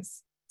 4,000s,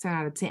 10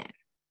 out of 10.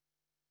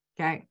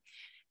 Okay.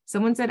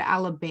 Someone said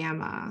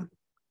Alabama.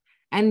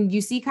 And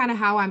you see kind of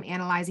how I'm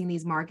analyzing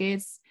these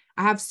markets.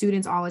 I have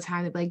students all the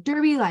time that be like,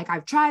 Derby, like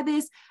I've tried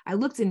this. I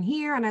looked in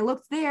here and I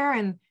looked there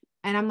and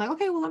I'm like,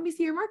 okay, well, let me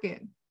see your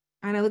market.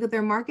 And I look at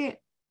their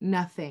market,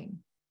 nothing.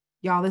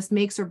 Y'all, this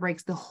makes or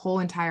breaks the whole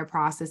entire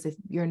process if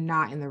you're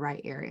not in the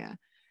right area.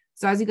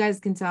 So as you guys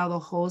can tell, the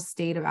whole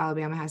state of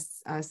Alabama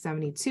has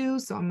 72.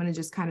 So I'm going to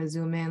just kind of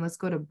zoom in. Let's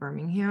go to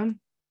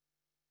Birmingham.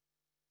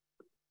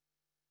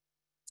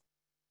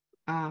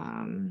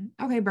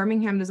 Okay,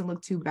 Birmingham doesn't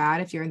look too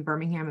bad if you're in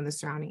Birmingham and the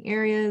surrounding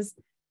areas,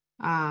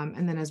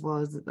 and then as well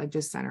as like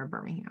just center of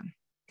Birmingham.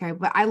 Okay,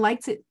 but I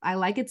like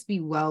it to be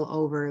well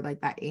over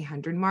like that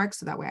 800 mark,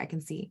 so that way I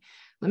can see.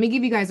 Let me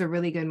give you guys a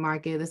really good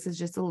market. This is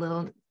just a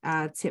little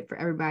tip for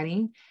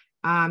everybody.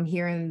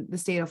 Here in the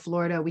state of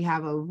Florida, we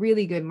have a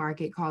really good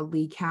market called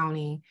Lee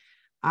County.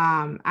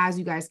 As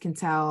you guys can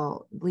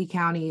tell, Lee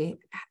County,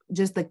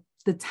 just the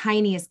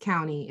tiniest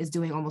county, is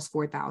doing almost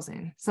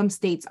 4,000. Some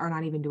states are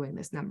not even doing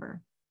this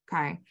number.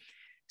 Okay.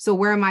 So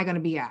where am I going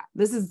to be at?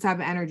 This is the type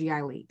of energy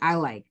I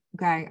like.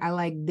 Okay. I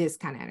like this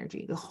kind of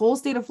energy. The whole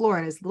state of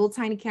Florida, this little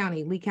tiny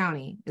county, Lee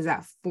County, is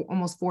at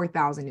almost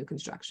 4,000 new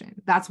construction.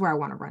 That's where I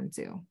want to run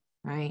to.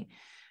 Right.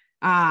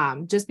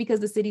 Just because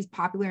the city's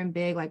popular and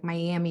big, like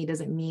Miami,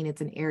 doesn't mean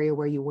it's an area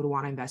where you would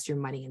want to invest your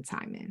money and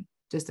time in.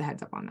 Just a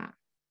heads up on that.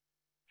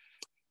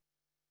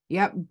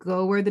 Yep.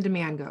 Go where the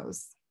demand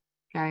goes.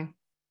 Okay.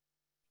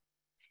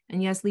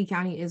 And yes, Lee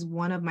County is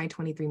one of my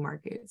 23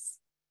 markets.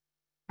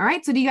 All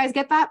right, so do you guys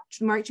get that?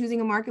 Choosing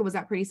a market, was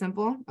that pretty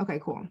simple? Okay,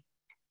 cool.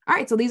 All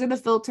right, so these are the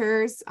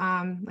filters.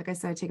 Like I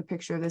said, take a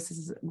picture of this. This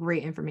is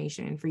great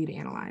information for you to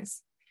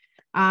analyze.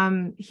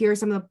 Here are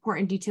some of the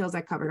important details I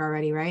covered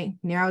already, right?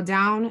 Narrow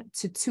down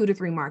to 2 to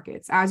 3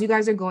 markets. As you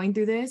guys are going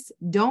through this,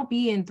 don't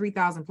be in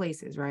 3,000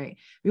 places, right?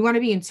 We want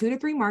to be in 2 to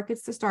 3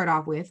 markets to start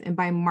off with. And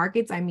by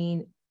markets, I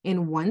mean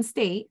in one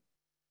state,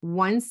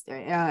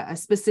 a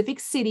specific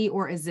city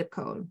or a zip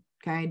code.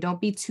 Okay.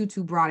 Don't be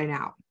too broad and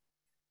out.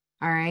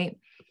 All right.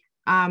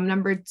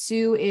 Number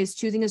 2 is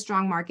choosing a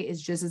strong market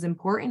is just as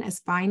important as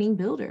finding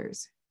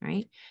builders,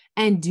 right?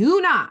 And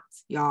do not,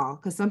 y'all,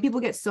 because some people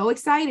get so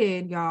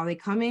excited, y'all, they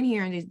come in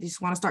here and they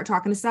just want to start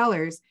talking to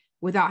sellers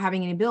without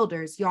having any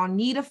builders. Y'all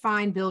need to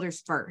find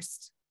builders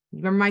first.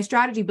 Remember my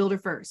strategy, builder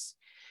first.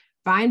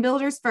 Find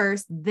builders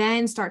first,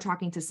 then start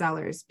talking to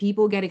sellers.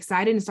 People get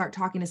excited and start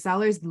talking to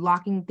sellers,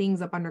 locking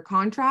things up under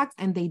contract,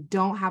 and they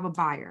don't have a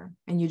buyer,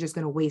 and you're just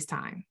going to waste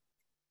time.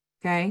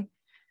 Okay.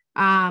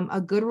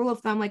 A good rule of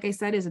thumb, like I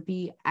said, is to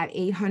be at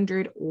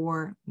 800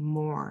 or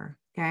more.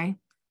 Okay.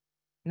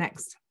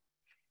 Next.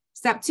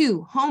 Step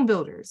 2, home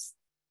builders.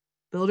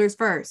 Builders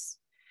first.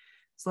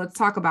 So let's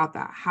talk about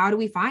that. How do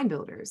we find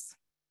builders?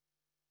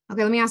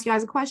 Okay, let me ask you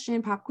guys a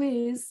question, pop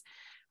quiz.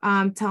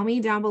 Tell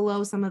me down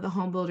below some of the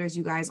home builders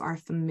you guys are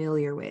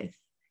familiar with.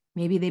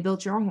 Maybe they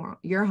built your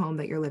home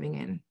that you're living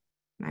in,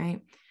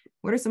 right?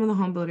 What are some of the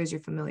home builders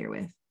you're familiar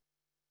with?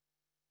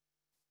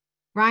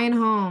 Ryan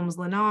Homes,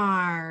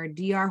 Lennar,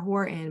 DR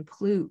Horton,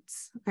 Plute.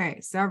 Okay,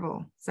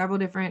 several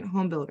different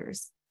home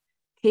builders.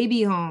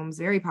 KB Homes,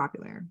 very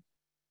popular.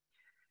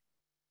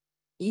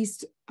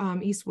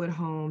 Eastwood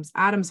Homes,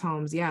 Adams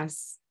Homes,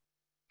 yes.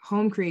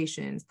 Home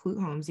Creations, Plute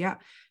Homes,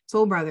 yep.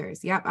 Toll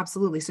Brothers, yep,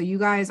 absolutely. So you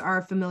guys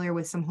are familiar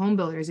with some home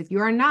builders. If you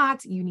are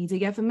not, you need to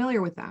get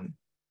familiar with them,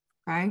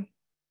 okay?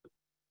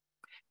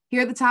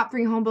 Here are the top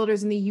 3 home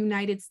builders in the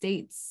United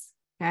States,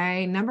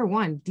 okay? Number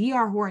 1,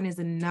 DR Horton is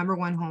the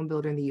 #1 home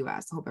builder in the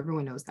U.S. I hope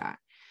everyone knows that.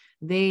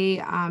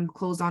 They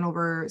closed on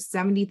over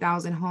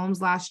 70,000 homes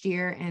last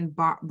year and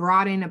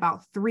brought in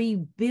about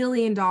 $3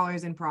 billion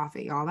in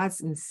profit, y'all.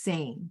 That's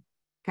insane,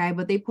 okay?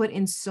 But they put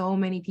in so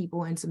many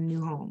people in some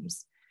new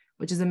homes,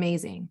 which is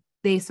amazing.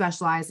 They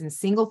specialize in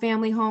single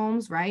family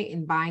homes, right?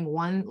 In buying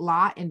one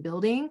lot and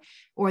building,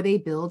 or they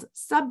build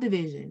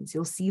subdivisions.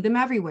 You'll see them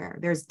everywhere.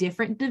 There's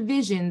different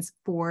divisions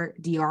for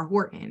DR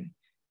Horton,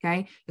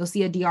 okay? You'll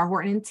see a DR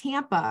Horton in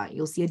Tampa.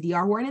 You'll see a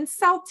DR Horton in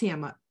South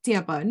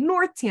Tampa,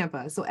 North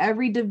Tampa. So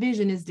every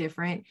division is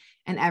different,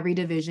 and every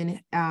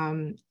division,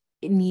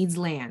 it needs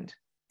land,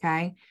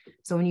 okay?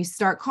 So when you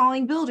start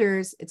calling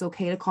builders, it's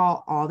okay to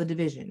call all the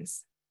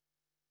divisions.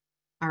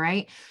 All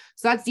right.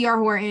 So that's DR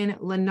Horton.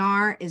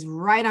 Lennar is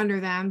right under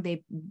them.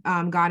 They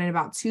got in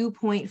about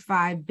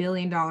 $2.5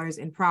 billion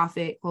in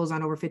profit, closed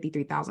on over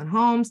 53,000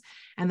 homes.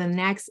 And the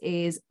next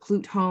is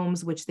Plute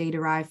Homes, which they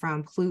derive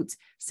from Plute,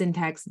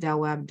 Syntex, Del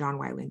Webb, John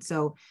Weiland.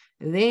 So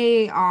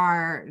they're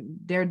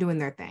doing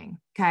their thing.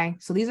 Okay.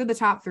 So these are the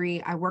top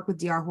 3. I work with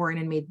DR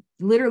Horton and made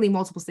literally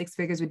multiple 6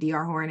 figures with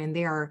DR Horton, and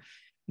they're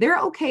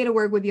okay to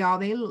work with, y'all.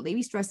 They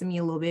be stressing me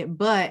a little bit,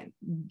 but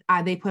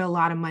they put a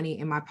lot of money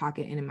in my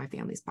pocket and in my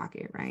family's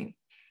pocket, right?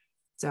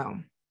 So,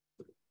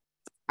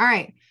 all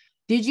right.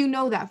 Did you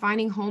know that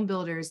finding home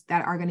builders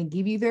that are going to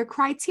give you their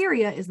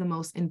criteria is the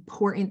most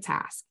important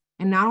task?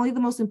 And not only the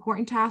most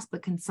important task,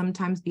 but can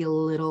sometimes be a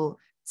little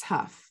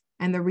tough.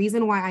 And the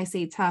reason why I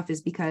say tough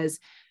is because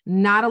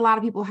not a lot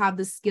of people have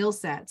the skill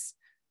sets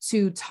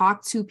to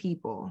talk to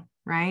people,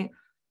 right?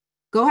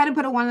 Go ahead and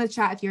put a 1 in the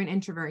chat if you're an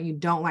introvert and you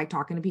don't like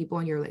talking to people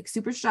and you're like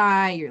super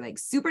shy, you're like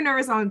super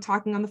nervous on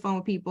talking on the phone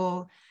with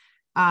people.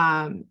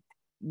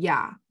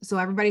 Yeah. So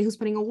everybody who's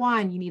putting a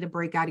 1, you need to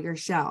break out of your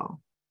shell.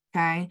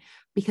 Okay.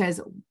 Because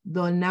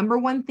the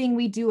 #1 thing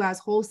we do as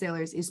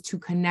wholesalers is to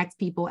connect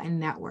people and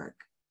network,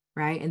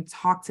 right? And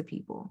talk to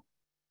people.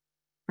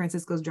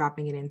 Francisco's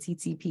dropping it in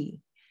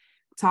TTP.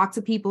 Talk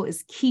to people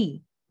is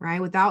key,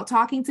 right? Without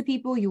talking to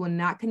people, you will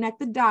not connect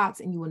the dots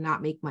and you will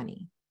not make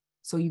money.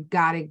 So you've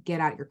got to get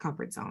out of your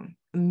comfort zone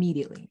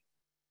immediately.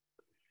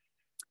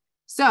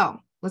 So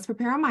let's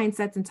prepare our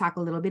mindsets and talk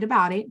a little bit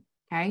about it,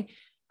 okay?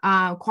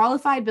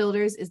 Qualified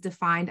builders is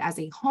defined as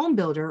a home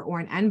builder or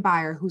an end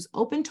buyer who's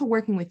open to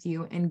working with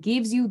you and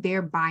gives you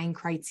their buying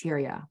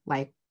criteria,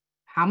 like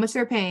how much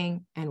they're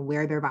paying and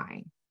where they're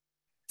buying.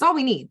 That's all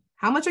we need.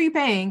 How much are you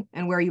paying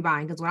and where are you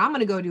buying? Because what I'm going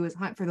to go do is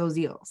hunt for those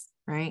deals,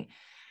 right?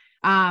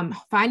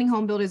 Finding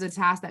home builders is a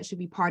task that should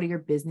be part of your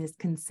business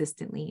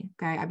consistently.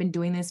 Okay. I've been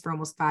doing this for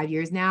almost 5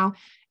 years now,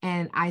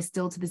 and I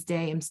still to this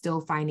day am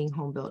still finding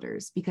home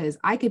builders because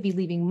I could be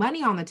leaving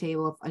money on the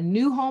table if a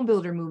new home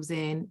builder moves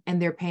in and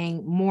they're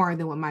paying more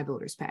than what my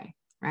builders pay.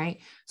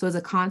 Right. So it's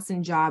a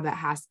constant job that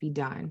has to be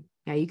done.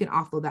 Yeah. You can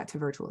offload that to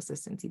virtual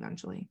assistants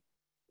eventually.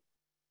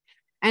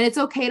 And it's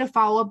okay to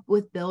follow up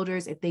with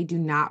builders if they do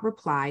not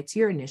reply to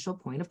your initial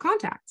point of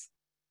contact.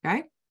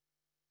 Okay.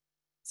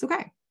 It's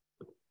okay.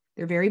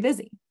 They're very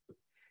busy.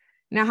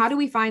 Now, how do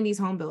we find these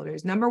home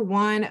builders?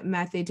 #1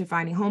 method to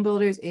finding home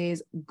builders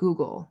is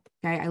Google.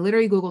 Okay. I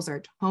literally Google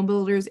search home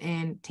builders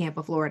in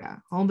Tampa,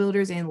 Florida, home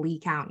builders in Lee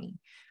County.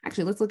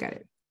 Actually, let's look at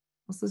it.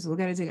 Let's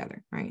look at it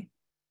together, right?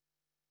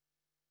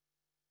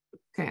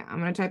 Okay. I'm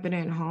going to type it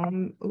in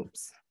home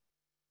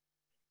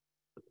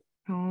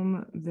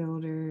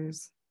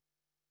builders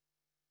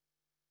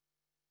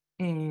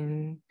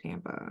in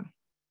Tampa.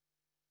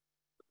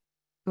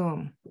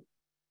 Boom.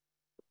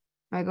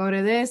 If I go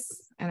to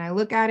this and I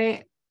look at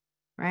it,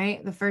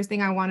 right? The first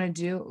thing I want to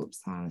do, hold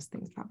on, this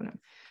thing's popping up.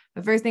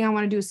 The first thing I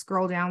want to do is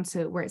scroll down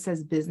to where it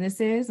says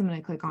businesses. I'm going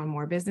to click on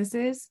more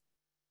businesses.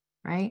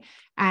 right?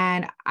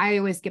 And I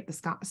always skip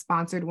the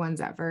sponsored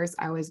ones at first.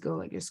 I always go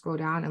like just scroll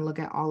down and look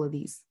at all of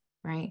these,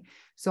 right?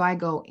 So I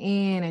go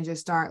in and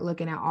just start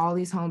looking at all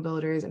these home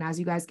builders. And as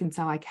you guys can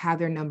tell, I have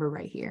their number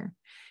right here.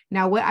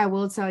 Now, what I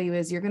will tell you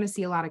is you're going to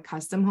see a lot of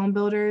custom home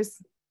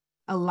builders.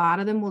 A lot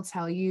of them will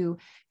tell you,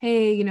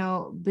 hey, you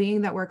know,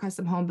 being that we're a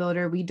custom home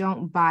builder, we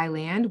don't buy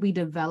land, we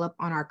develop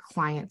on our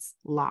clients'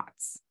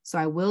 lots. So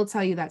I will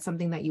tell you that's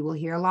something that you will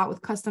hear a lot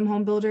with custom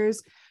home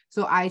builders.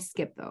 So I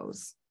skip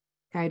those,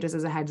 okay, just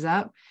as a heads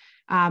up.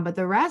 But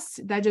the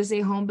rest that just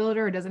say home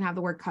builder or doesn't have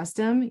the word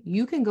custom,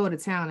 you can go to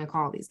town and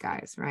call these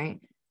guys, right?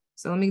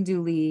 So let me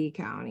do Lee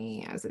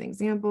County as an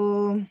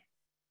example.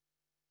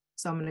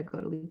 So I'm going to go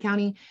to Lee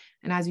County.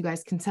 And as you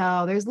guys can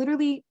tell, there's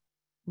literally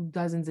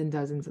dozens and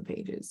dozens of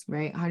pages,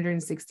 right?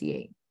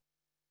 168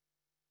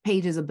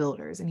 pages of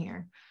builders in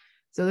here.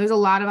 So there's a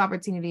lot of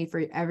opportunity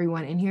for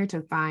everyone in here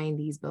to find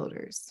these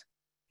builders,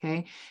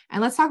 okay?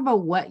 And let's talk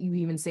about what you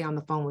even say on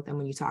the phone with them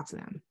when you talk to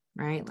them,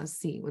 right? Let's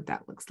see what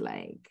that looks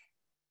like.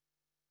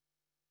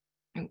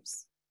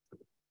 Oops.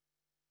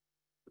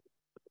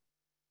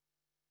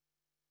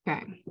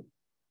 Okay.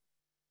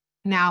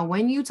 Now,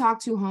 when you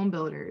talk to home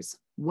builders,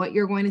 what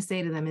you're going to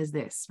say to them is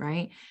this,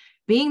 right?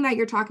 Being that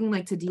you're talking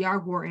like to DR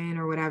Horton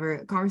or whatever,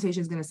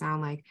 conversation is going to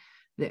sound like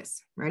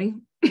this. Ready?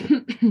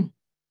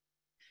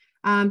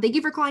 Thank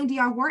you for calling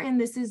DR Horton.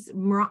 This is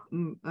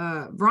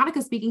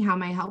Veronica speaking. How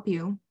may I help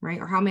you? Right?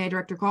 Or how may I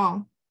direct your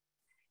call?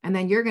 And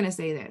then you're going to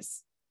say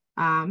this.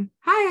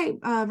 Hi,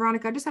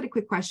 Veronica, I just had a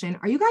quick question.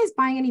 Are you guys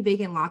buying any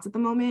vacant lots at the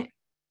moment?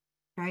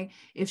 Okay.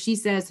 If she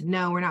says,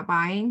 no, we're not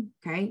buying.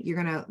 Okay.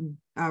 You're going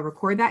to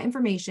record that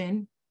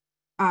information,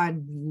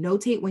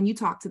 notate when you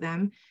talk to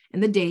them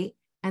and the date,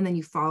 and then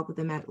you follow up with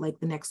them at like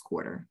the next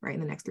quarter, right?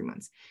 In the next 3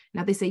 months.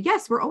 Now they say,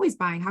 yes, we're always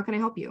buying. How can I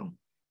help you?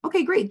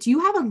 Okay, great. Do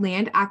you have a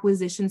land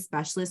acquisition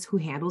specialist who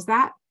handles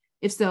that?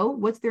 If so,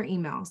 what's their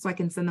email? So I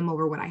can send them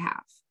over what I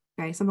have.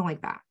 Okay, something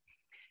like that.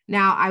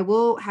 Now I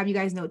will have you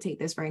guys notate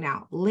this right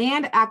now.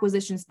 Land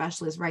acquisition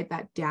specialist, write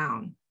that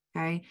down.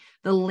 Okay.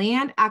 The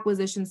land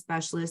acquisition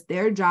specialist,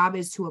 their job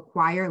is to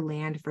acquire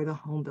land for the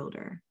home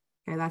builder.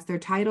 Okay. That's their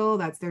title.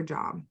 That's their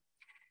job.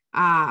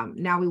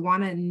 Now we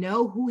want to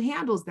know who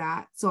handles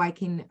that so I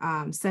can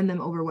send them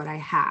over what I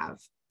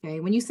have. Okay.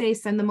 When you say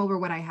send them over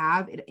what I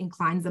have, it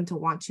inclines them to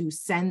want to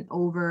send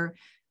over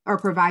or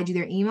provide you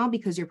their email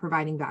because you're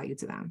providing value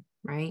to them.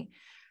 Right.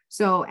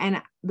 So,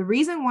 and the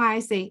reason why I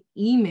say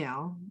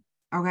email,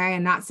 okay,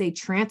 and not say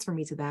transfer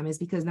me to them is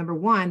because number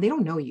one, they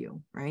don't know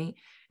you, right?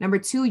 Number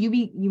two,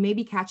 you may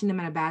be catching them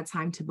at a bad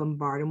time to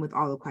bombard them with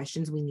all the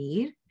questions we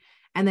need.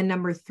 And then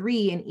number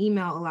three, an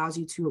email allows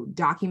you to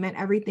document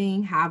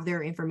everything, have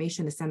their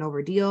information to send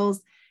over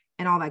deals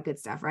and all that good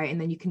stuff, right? And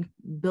then you can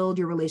build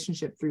your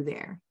relationship through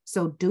there.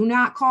 So do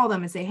not call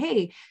them and say,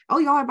 hey, oh,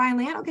 y'all are buying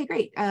land? Okay,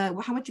 great. How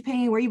much you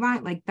paying? Where you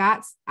buying? Like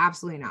that's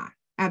absolutely not.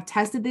 I've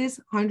tested this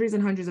hundreds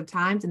and hundreds of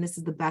times, and this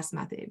is the best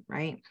method,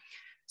 right?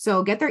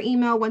 So get their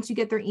email. Once you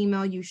get their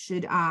email, you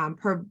should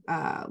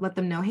let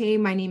them know, hey,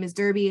 my name is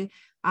Derby.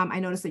 I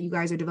noticed that you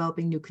guys are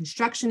developing new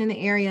construction in the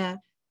area.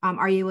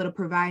 Are you able to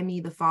provide me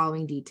the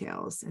following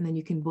details? And then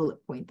you can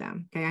bullet point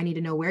them. Okay, I need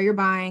to know where you're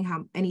buying,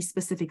 how any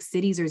specific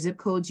cities or zip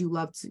codes you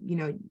love to,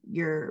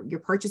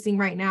 you're purchasing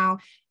right now.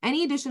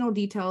 Any additional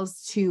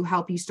details to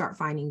help you start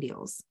finding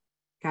deals.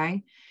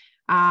 Okay.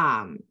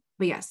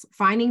 But yes,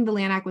 finding the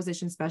land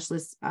acquisition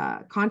specialist,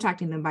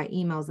 contacting them by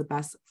email is the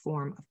best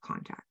form of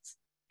contact.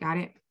 Got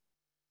it?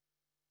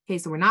 Okay,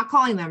 so we're not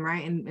calling them,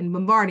 right? And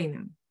bombarding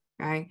them,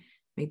 okay?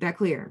 Make that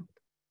clear.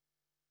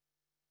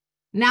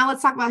 Now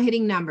let's talk about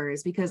hitting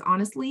numbers because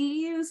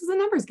honestly, this is a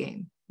numbers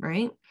game,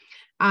 right?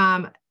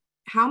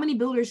 How many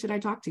builders should I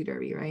talk to,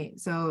 Derby, right?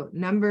 So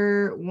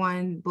number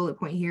one bullet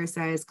point here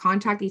says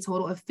contact a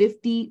total of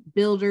 50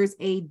 builders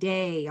a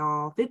day,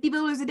 y'all. 50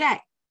 builders a day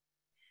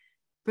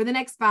for the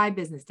next 5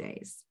 business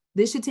days.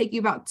 This should take you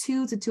about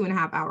 2 to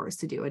 2.5 hours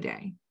to do a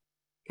day,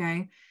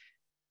 okay?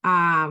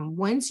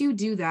 Once you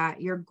do that,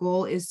 your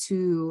goal is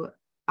to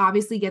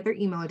obviously get their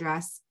email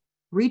address,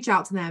 reach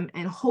out to them,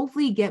 and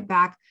hopefully get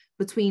back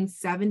between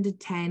 7 to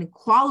 10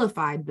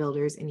 qualified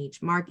builders in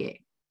each market,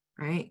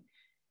 right?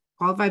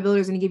 Qualified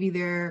builders are going to give you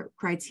their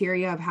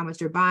criteria of how much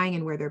they're buying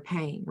and where they're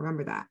paying.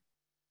 Remember that.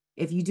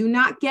 If you do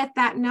not get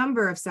that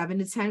number of 7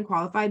 to 10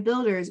 qualified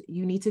builders,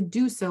 you need to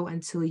do so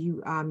until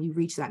you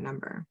reach that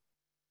number.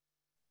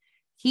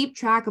 Keep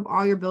track of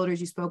all your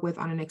builders you spoke with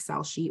on an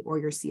Excel sheet or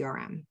your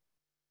CRM.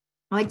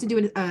 I like to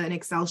do an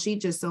Excel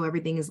sheet just so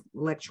everything is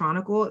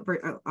electronical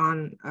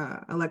on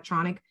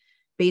electronic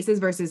basis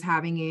versus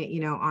having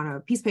it, on a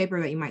piece of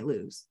paper that you might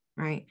lose,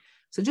 right?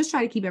 So just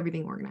try to keep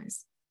everything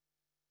organized.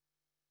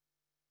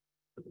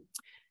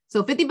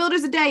 So 50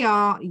 builders a day,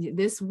 y'all.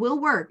 This will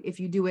work if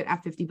you do it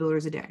at 50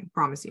 builders a day,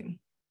 promise you.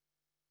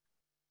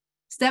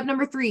 Step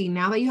number 3,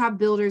 now that you have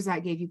builders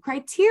that gave you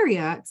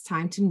criteria, it's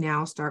time to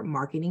now start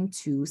marketing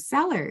to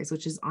sellers,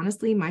 which is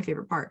honestly my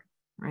favorite part,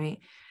 right?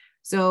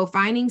 So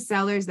finding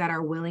sellers that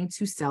are willing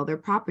to sell their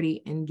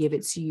property and give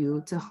it to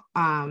you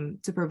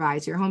to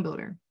provide to your home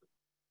builder.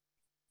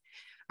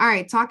 All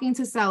right, talking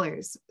to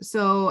sellers.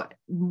 So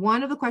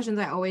one of the questions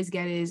I always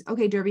get is,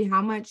 okay, Derby,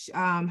 how much do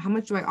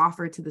I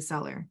offer to the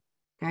seller?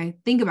 Okay,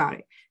 think about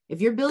it.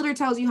 If your builder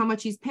tells you how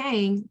much he's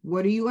paying,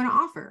 what are you going to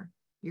offer?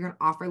 You're going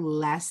to offer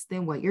less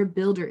than what your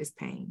builder is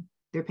paying.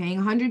 They're paying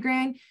 100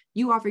 grand.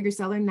 You offer your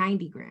seller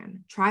 90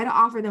 grand. Try to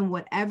offer them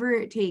whatever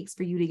it takes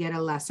for you to get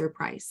a lesser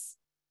price,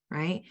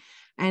 right?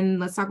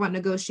 And let's talk about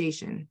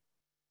negotiation.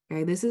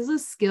 Okay, this is a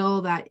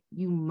skill that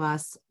you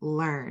must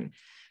learn.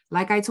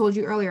 Like I told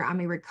you earlier,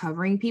 I'm a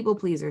recovering people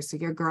pleaser. So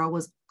your girl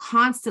was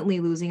constantly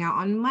losing out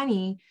on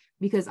money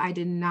because I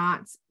did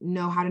not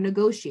know how to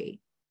negotiate.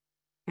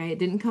 Okay, it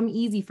didn't come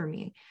easy for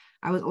me.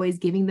 I was always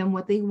giving them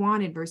what they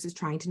wanted versus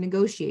trying to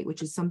negotiate,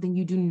 which is something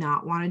you do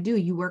not want to do.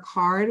 You work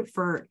hard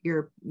for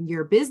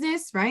your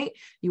business, right?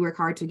 You work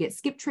hard to get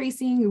skip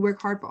tracing. You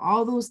work hard for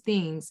all those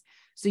things.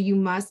 So you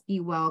must be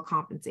well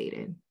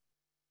compensated,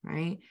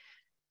 right?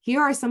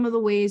 Here are some of the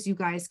ways you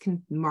guys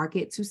can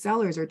market to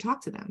sellers or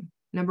talk to them.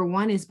 Number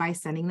one is by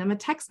sending them a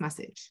text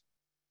message.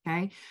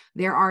 Okay.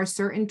 There are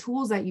certain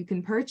tools that you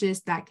can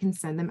purchase that can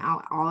send them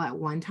out all at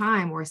one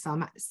time or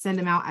send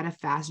them out at a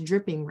fast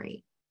dripping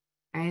rate.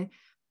 Okay.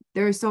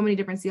 There are so many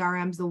different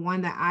CRMs. The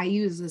one that I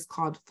use is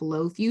called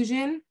Flow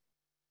Fusion.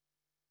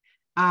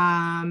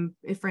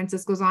 If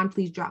Francisco's on,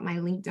 please drop my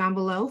link down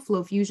below.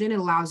 Flow Fusion, it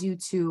allows you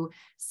to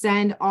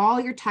send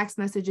all your text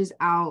messages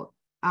out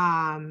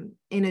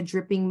in a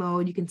dripping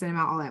mode. You can send them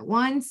out all at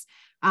once.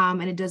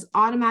 And it does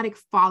automatic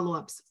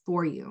follow-ups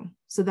for you.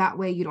 So that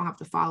way you don't have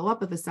to follow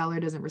up if a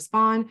seller doesn't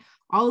respond.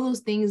 All of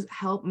those things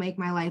help make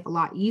my life a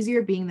lot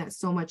easier, being that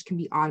so much can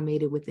be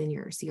automated within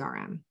your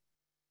CRM.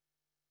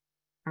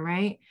 All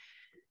right.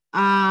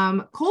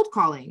 Cold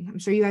calling. I'm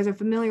sure you guys are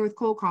familiar with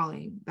cold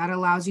calling. That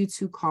allows you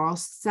to call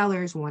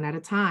sellers one at a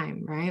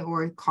time, right?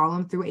 Or call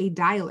them through a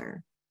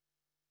dialer.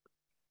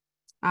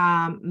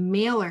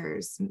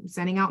 Mailers,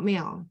 sending out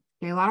mail.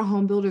 Okay, a lot of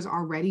home builders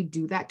already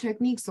do that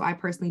technique, so I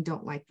personally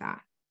don't like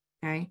that.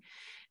 Okay.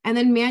 And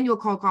then manual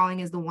cold calling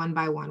is the one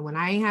by one. When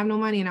I ain't have no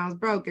money and I was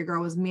broke, your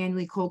girl was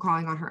manually cold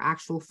calling on her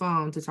actual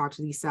phone to talk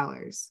to these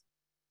sellers.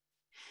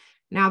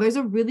 Now, there's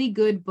a really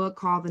good book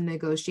called The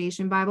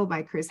Negotiation Bible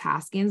by Chris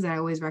Haskins that I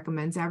always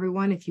recommend to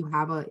everyone if you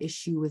have an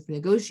issue with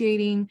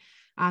negotiating.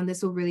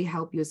 This will really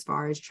help you as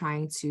far as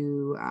trying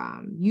to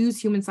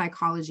use human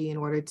psychology in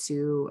order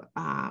to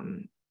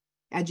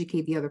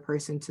educate the other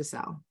person to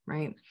sell,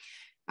 right?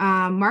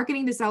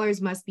 Marketing to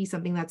sellers must be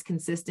something that's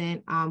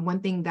consistent. One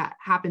thing that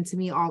happened to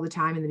me all the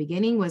time in the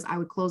beginning was I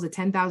would close a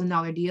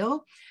 $10,000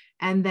 deal.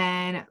 And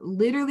then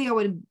literally I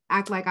would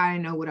act like I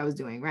didn't know what I was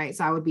doing, right?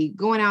 So I would be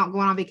going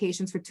on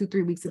vacations for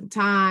 2-3 weeks at a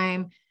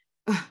time,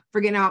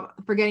 forgetting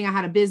I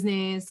had a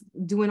business,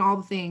 doing all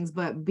the things,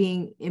 but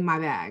being in my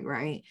bag,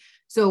 right?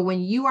 So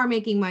when you are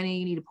making money,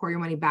 you need to pour your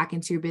money back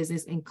into your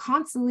business and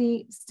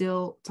constantly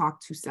still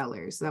talk to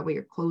sellers. So that way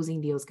you're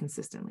closing deals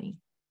consistently.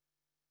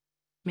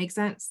 Make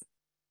sense?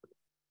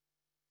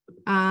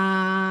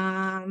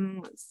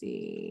 Let's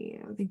see.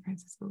 I think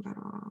Francisco got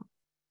off.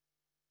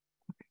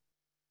 Okay.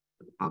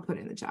 I'll put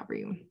it in the chat for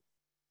you.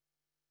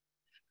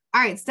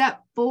 All right.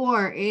 Step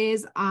 4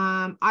 is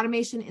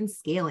automation and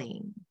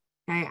scaling.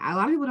 Okay. A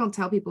lot of people don't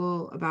tell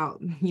people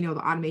about, the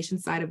automation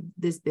side of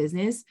this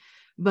business,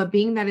 but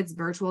being that it's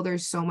virtual,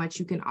 there's so much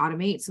you can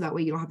automate. So that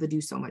way you don't have to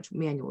do so much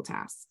manual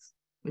tasks,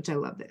 which I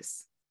love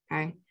this.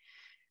 Okay.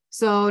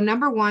 So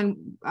number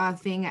one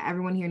thing that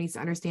everyone here needs to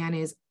understand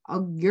is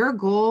your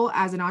goal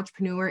as an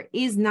entrepreneur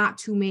is not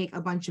to make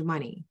a bunch of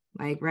money.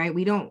 Right?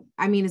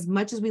 As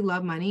much as we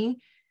love money,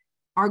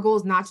 our goal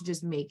is not to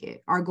just make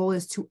it. Our goal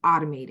is to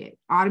automate it.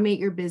 Automate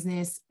your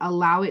business,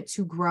 allow it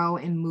to grow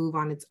and move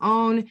on its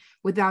own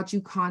without you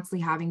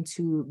constantly having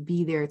to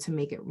be there to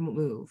make it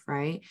move,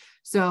 right?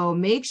 So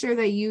make sure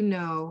that you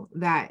know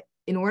that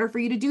in order for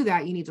you to do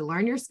that, you need to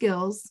learn your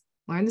skills,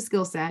 learn the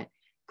skill set,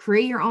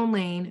 create your own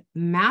lane,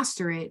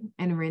 master it,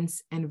 and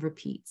rinse and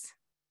repeat.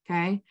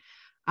 Okay.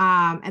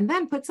 And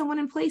then put someone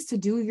in place to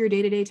do your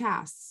day-to-day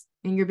tasks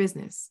in your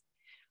business.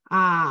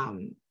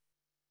 And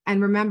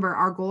remember,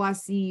 our goal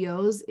as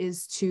CEOs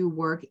is to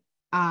work,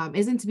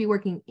 isn't to be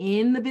working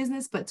in the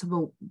business, but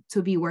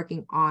to be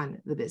working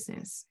on the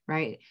business,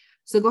 right?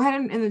 So go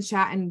ahead in the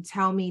chat and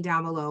tell me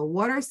down below,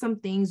 what are some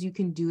things you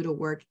can do to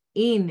work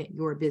in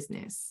your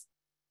business?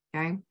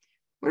 Okay.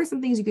 What are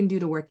some things you can do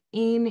to work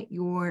in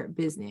your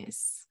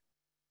business?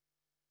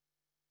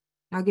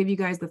 I'll give you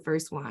guys the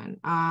first one.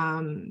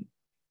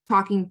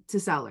 Talking to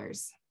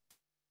sellers.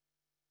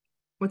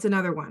 What's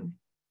another one?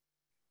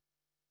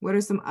 What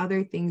are some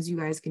other things you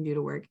guys can do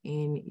to work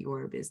in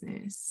your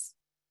business?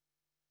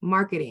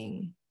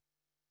 Marketing.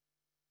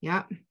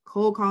 Yep.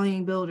 Cold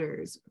calling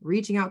builders,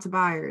 reaching out to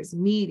buyers,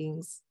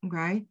 meetings.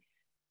 Okay.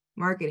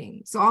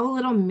 Marketing. So all the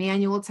little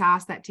manual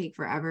tasks that take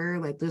forever,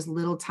 like those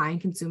little time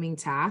consuming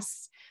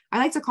tasks, I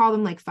like to call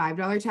them like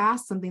 $5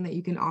 tasks, something that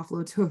you can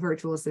offload to a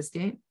virtual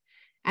assistant.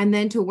 And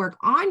then to work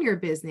on your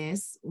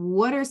business,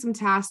 what are some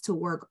tasks to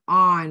work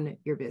on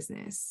your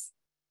business?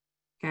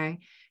 Okay.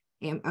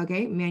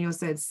 Okay. Manuel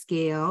said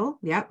scale.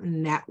 Yep.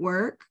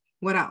 Network.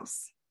 What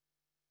else?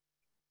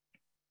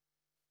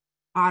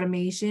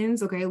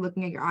 Automations. Okay.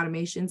 Looking at your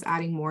automations,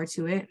 adding more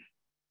to it.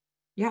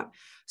 Yep.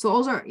 So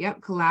those are,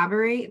 yep.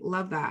 Collaborate.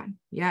 Love that.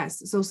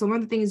 Yes. So some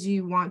of the things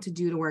you want to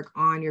do to work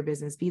on your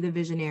business, be the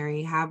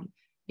visionary, have,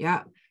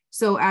 yep.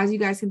 So as you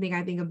guys can think,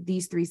 I think of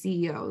these 3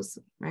 CEOs,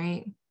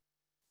 right?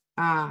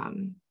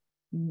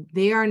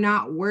 They are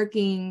not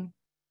working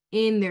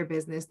in their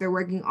business. They're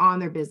working on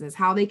their business,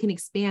 how they can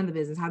expand the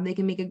business, how they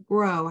can make it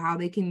grow, how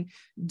they can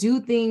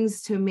do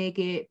things to make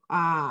it,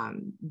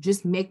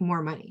 just make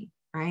more money.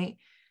 Right.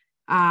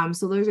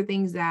 So those are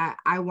things that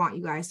I want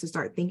you guys to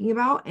start thinking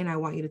about. And I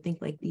want you to think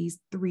like these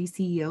 3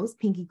 CEOs,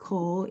 Pinky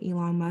Cole,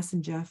 Elon Musk,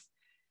 and Jeff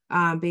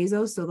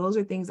Bezos. So those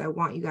are things I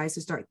want you guys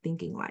to start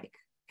thinking like,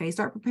 okay,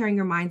 start preparing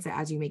your mindset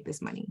as you make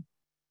this money.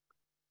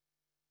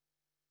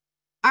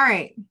 All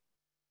right.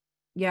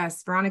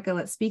 Yes,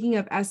 Veronica, speaking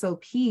of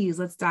SOPs,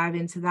 let's dive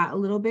into that a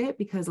little bit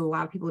because a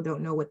lot of people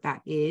don't know what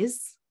that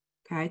is.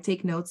 Okay,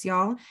 take notes,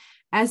 y'all.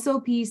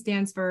 SOP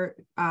stands for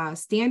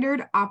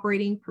Standard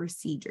Operating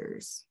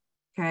Procedures.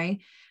 Okay,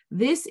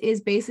 this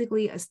is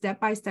basically a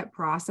step-by-step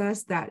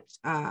process that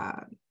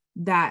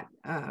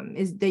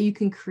you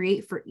can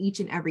create for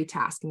each and every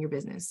task in your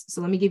business.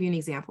 So let me give you an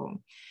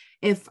example.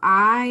 If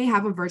I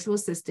have a virtual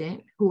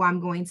assistant who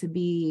I'm going to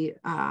be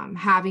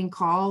having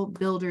call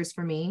builders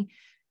for me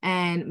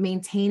and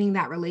maintaining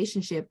that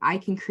relationship, I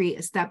can create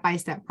a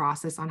step-by-step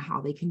process on how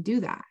they can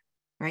do that,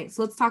 right?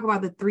 So let's talk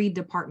about the 3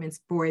 departments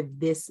for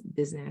this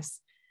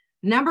business.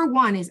 Number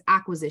 1 is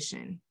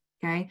acquisition,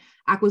 okay?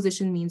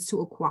 Acquisition means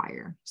to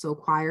acquire, so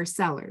acquire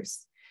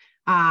sellers.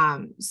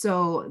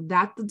 So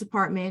that the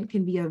department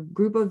can be a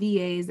group of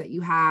VAs that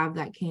you have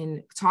that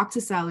can talk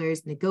to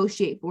sellers,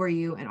 negotiate for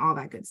you, and all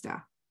that good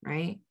stuff,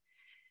 right?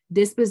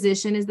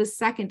 Disposition is the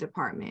second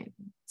department.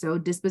 So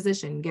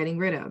disposition, getting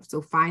rid of.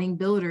 So finding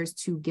builders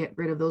to get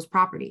rid of those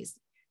properties.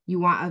 You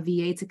want a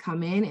VA to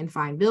come in and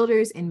find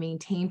builders and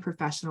maintain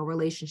professional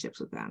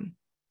relationships with them.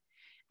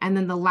 And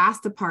then the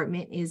last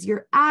department is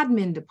your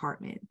admin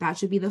department. That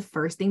should be the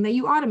first thing that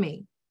you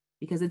automate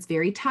because it's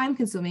very time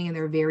consuming and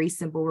they're very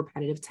simple,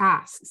 repetitive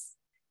tasks,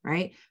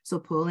 right? So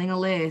pulling a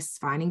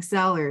list, finding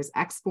sellers,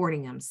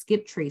 exporting them,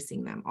 skip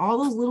tracing them,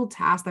 all those little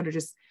tasks that are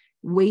just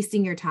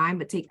wasting your time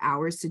but take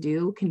hours to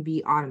do can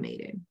be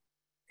automated.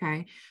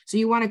 Okay. So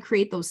you want to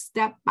create those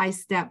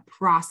step-by-step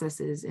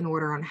processes in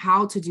order on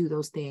how to do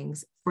those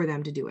things for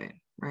them to do it.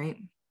 Right.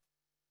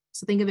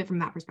 So think of it from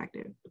that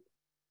perspective.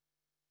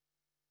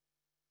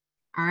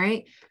 All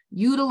right.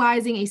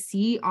 Utilizing a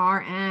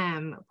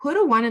CRM. Put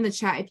a 1 in the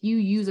chat if you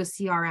use a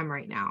CRM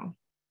right now.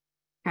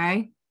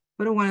 Okay.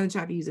 Put a 1 in the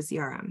chat if you use a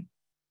CRM.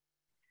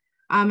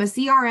 A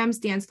CRM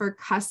stands for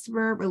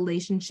Customer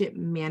Relationship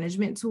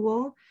Management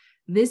Tool.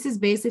 This is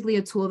basically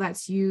a tool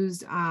that's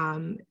used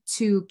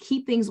to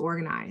keep things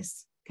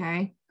organized.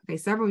 Okay. Okay.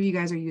 Several of you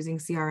guys are using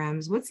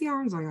CRMs. What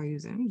CRMs are y'all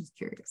using? I'm just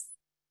curious.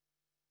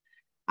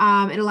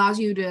 It allows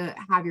you to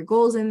have your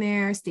goals in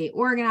there, stay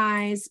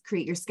organized,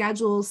 create your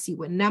schedules, see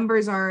what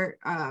numbers you're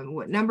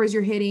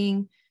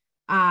hitting,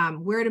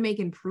 where to make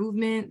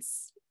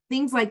improvements,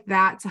 things like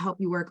that to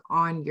help you work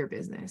on your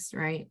business.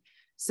 Right.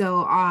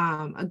 So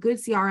a good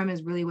CRM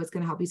is really what's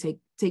going to help you take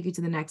you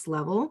to the next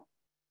level.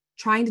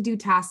 Trying to do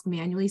tasks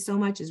manually so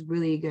much is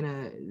really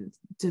going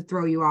to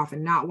throw you off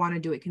and not want to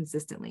do it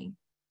consistently.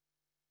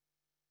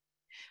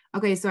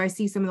 Okay, so I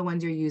see some of the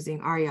ones you're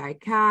using: REI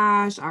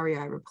Cash,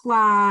 REI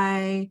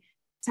Reply,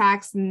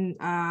 Tax, and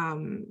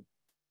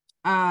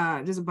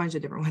there's a bunch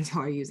of different ones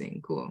y'all are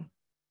using. Cool.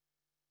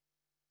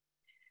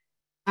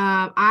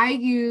 I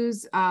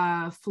use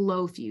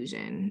Flow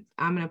Fusion.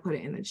 I'm going to put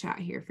it in the chat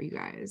here for you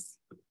guys.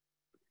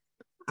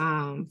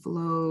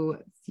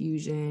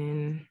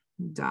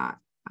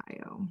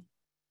 Flowfusion.io.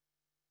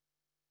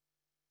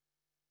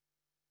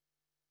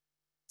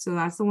 So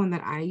that's the one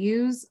that I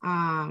use.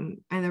 And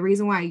the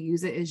reason why I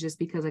use it is just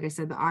because, like I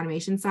said, the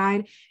automation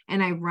side,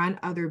 and I run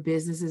other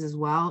businesses as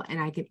well,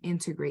 and I can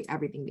integrate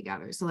everything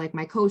together. So like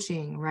my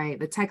coaching, right?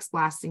 The text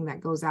blasting that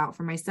goes out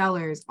for my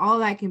sellers, all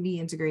that can be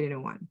integrated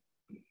in one.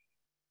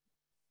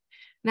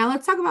 Now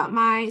let's talk about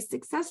my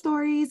success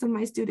stories of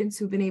my students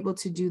who've been able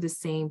to do the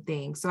same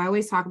thing. So I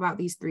always talk about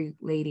these 3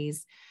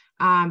 ladies.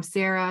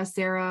 Sarah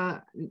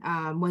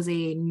was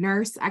a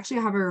nurse. Actually,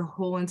 I have her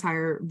whole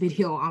entire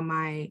video on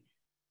my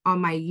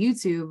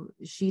YouTube.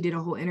 She did a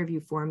whole interview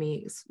for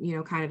me,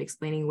 kind of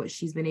explaining what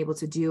she's been able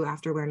to do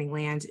after learning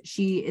land.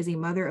 She is a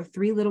mother of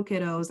 3 little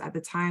kiddos. At the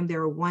time, they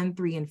were 1,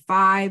 3, and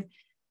 5.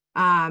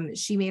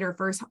 She made her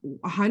first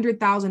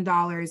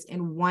 $100,000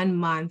 in 1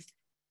 month,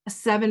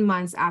 7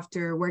 months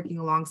after working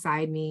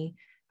alongside me.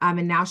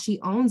 And now she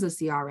owns a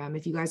CRM.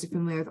 If you guys are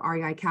familiar with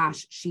REI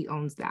Cash, she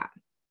owns that.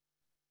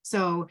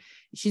 So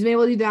she's been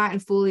able to do that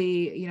and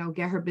fully,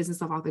 get her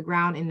business off the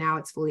ground. And now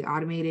it's fully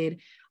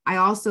automated. I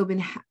also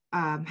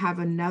have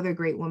another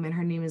great woman.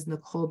 Her name is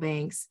Nicole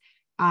Banks.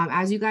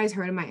 As you guys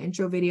heard in my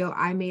intro video,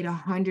 I made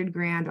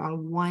 $100,000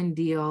 on one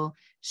deal.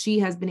 She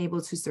has been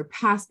able to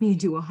surpass me and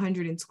do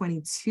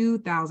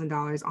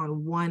 $122,000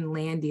 on one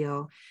land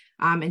deal.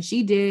 And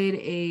she did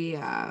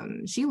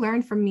she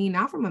learned from me,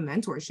 not from a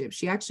mentorship.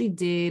 She actually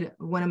did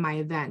one of my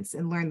events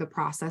and learned the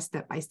process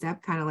step by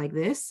step, kind of like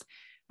this.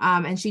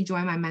 And she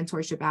joined my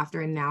mentorship after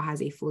and now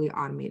has a fully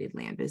automated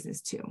land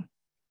business too.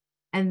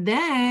 And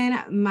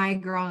then my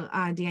girl,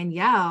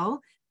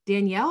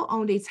 Danielle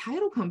owned a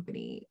title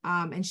company,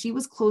 and she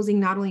was closing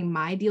not only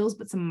my deals,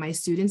 but some of my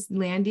students'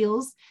 land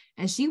deals.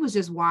 And she was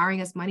just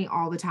wiring us money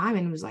all the time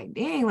and was like,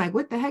 dang, like,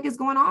 what the heck is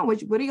going on?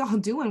 What are y'all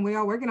doing? What are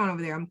y'all working on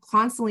over there? I'm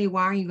constantly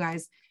wiring you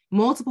guys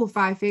multiple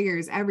 5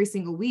 figures every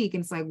single week.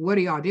 And it's like, what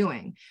are y'all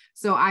doing?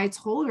 So I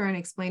told her and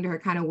explained to her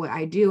kind of what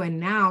I do. And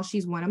now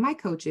she's one of my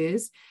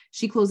coaches.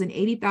 She closed an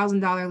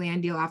 $80,000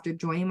 land deal after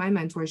joining my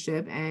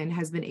mentorship and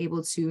has been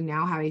able to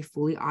now have a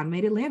fully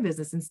automated land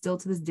business and still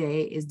to this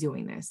day is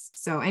doing this.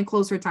 So, and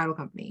closed her title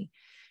company.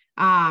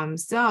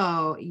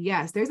 So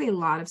yes, there's a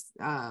lot of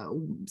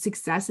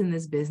success in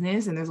this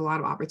business and there's a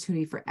lot of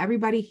opportunity for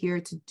everybody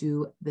here to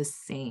do the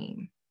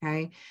same.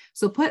 Okay.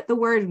 So put the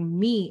word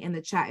me in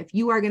the chat if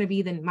you are going to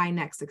be my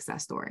next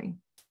success story.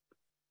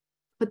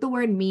 Put the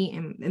word me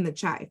in the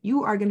chat if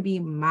you are going to be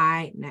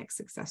my next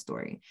success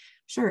story. I'm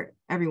sure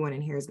everyone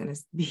in here is going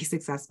to be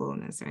successful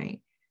in this,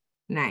 right?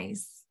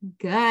 Nice.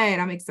 Good.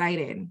 I'm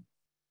excited.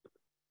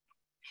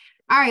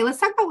 All right, let's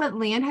talk about what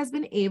land has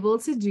been able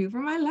to do for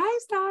my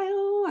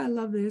lifestyle. I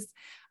love this.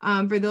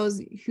 For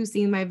those who've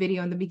seen my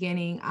video in the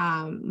beginning,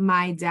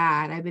 my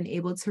dad, I've been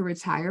able to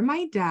retire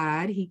my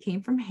dad. He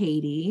came from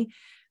Haiti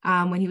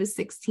when he was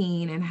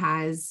 16 and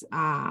has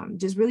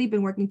just really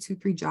been working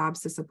 2-3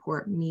 jobs to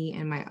support me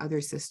and my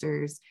other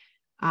sisters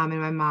and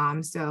my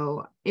mom.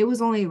 So it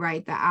was only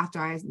right that after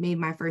I made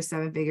my first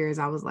 7 figures,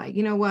 I was like,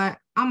 you know what,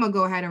 I'm going to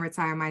go ahead and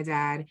retire my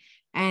dad.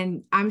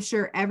 And I'm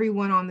sure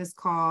everyone on this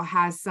call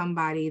has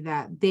somebody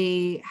that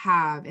they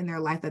have in their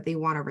life that they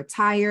want to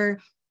retire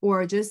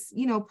or just,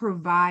 you know,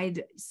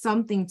 provide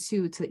something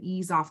to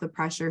ease off the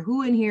pressure.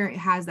 Who in here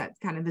has that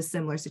kind of a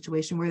similar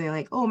situation where they're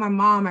like, oh, my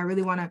mom, I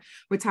really want to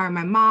retire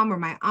my mom or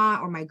my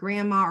aunt or my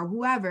grandma or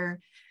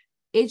whoever.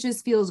 It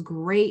just feels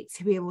great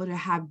to be able to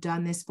have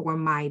done this for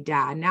my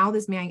dad. Now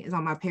this man is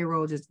on my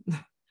payroll, just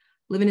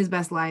living his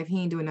best life.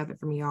 He ain't doing nothing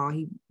for me, y'all.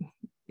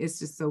 It's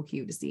just so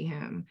cute to see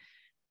him,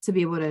 to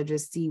be able to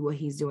just see what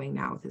he's doing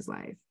now with his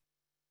life.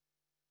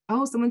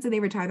 Oh, someone said they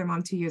retired their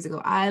mom 2 years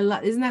ago.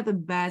 Isn't that the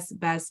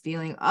best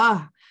feeling?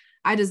 Oh,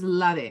 I just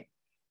love it.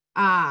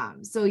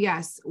 So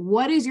yes,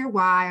 what is your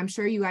why? I'm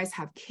sure you guys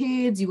have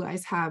kids, you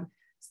guys have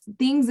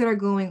things that are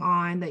going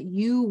on that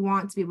you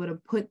want to be able to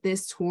put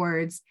this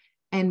towards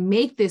and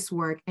make this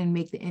work and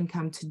make the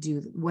income to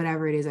do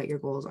whatever it is that your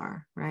goals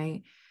are,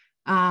 right?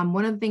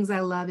 One of the things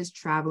I love is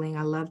traveling.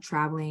 I love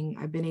traveling.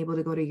 I've been able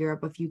to go to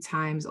Europe a few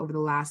times over the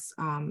last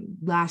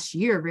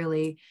year,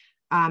 really,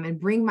 and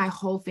bring my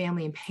whole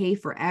family and pay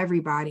for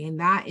everybody. And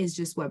that is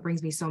just what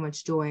brings me so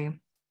much joy.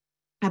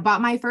 I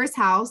bought my first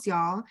house,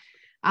 y'all.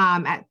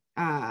 I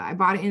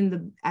bought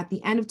it at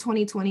the end of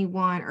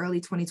 2021, early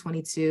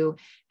 2022.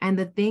 And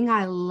the thing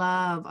I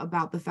love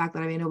about the fact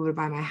that I've been able to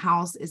buy my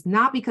house is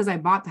not because I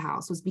bought the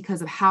house, it was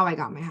because of how I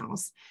got my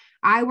house.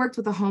 I worked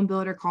with a home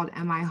builder called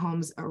MI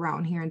Homes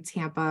around here in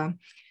Tampa.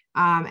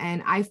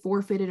 And I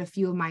forfeited a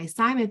few of my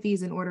assignment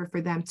fees in order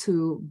for them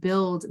to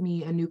build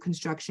me a new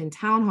construction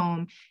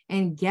townhome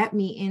and get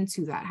me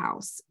into that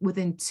house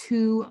within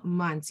 2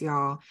 months,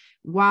 y'all,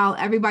 while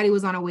everybody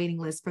was on a waiting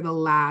list for the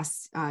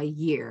last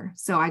year.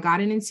 So I got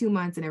in 2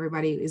 months and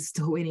everybody is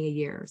still waiting a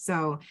year.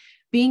 So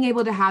being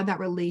able to have that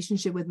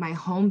relationship with my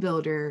home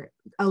builder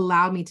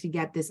allowed me to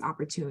get this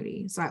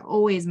opportunity. So I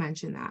always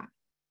mention that,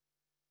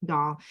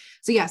 y'all.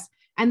 So yes.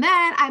 And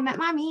then I met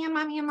my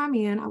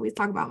man. I always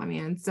talk about my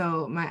man.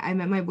 So I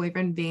met my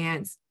boyfriend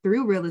Vance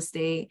through real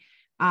estate.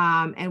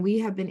 And we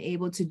have been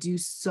able to do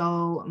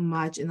so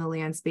much in the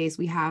land space.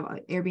 We have an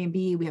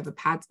Airbnb, we have a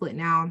pad split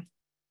now.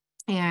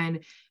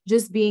 And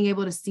just being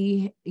able to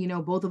see, you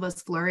know, both of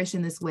us flourish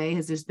in this way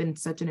has just been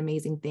such an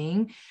amazing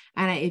thing.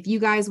 And if you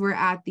guys were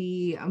at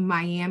the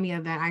Miami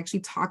event, I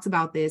actually talked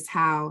about this,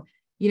 how,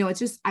 you know,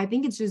 I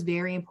think it's just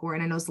very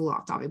important. I know it's a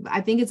lot of topic, but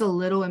I think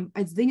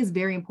it's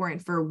very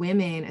important for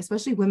women,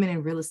 especially women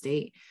in real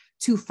estate,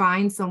 to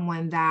find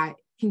someone that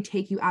can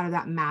take you out of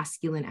that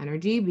masculine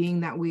energy, being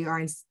that we are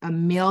in a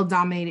male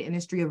dominated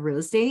industry of real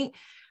estate.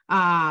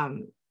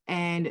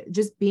 And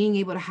just being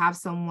able to have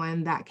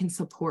someone that can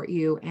support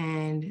you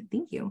and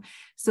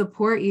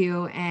support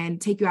you and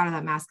take you out of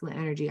that masculine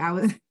energy.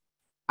 I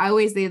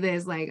always say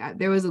this, like,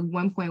 there was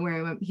one point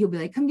where he'll be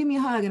like, come give me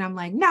a hug. And I'm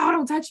like, no,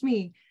 don't touch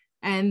me.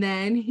 And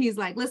then he's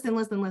like, listen,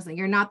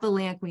 you're not the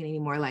land queen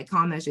anymore. Like,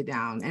 calm that shit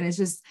down. And it's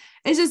just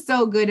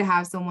so good to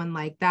have someone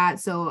like that.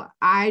 So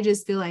I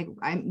just feel like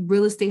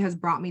real estate has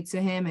brought me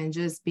to him, and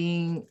just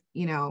being,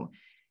 you know,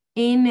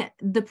 in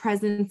the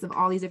presence of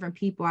all these different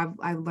people,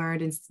 I've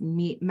learned and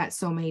met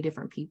so many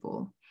different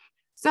people.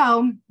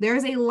 So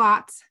there's a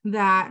lot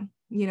that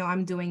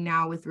I'm doing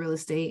now with real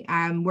estate.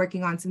 I'm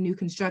working on some new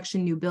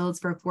construction, new builds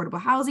for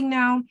affordable housing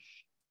now.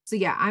 So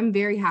yeah, I'm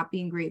very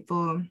happy and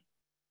grateful.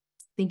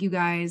 Thank you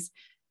guys.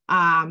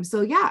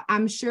 So yeah,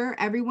 I'm sure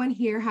everyone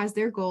here has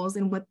their goals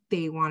and what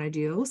they want to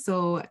do.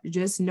 So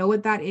just know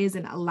what that is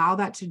and allow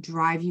that to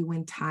drive you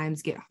when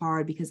times get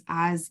hard, because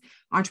as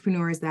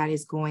entrepreneurs, that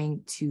is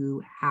going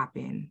to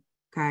happen.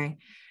 Okay.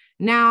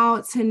 Now,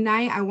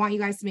 tonight, I want you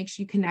guys to make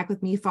sure you connect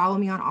with me, follow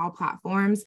me on all platforms.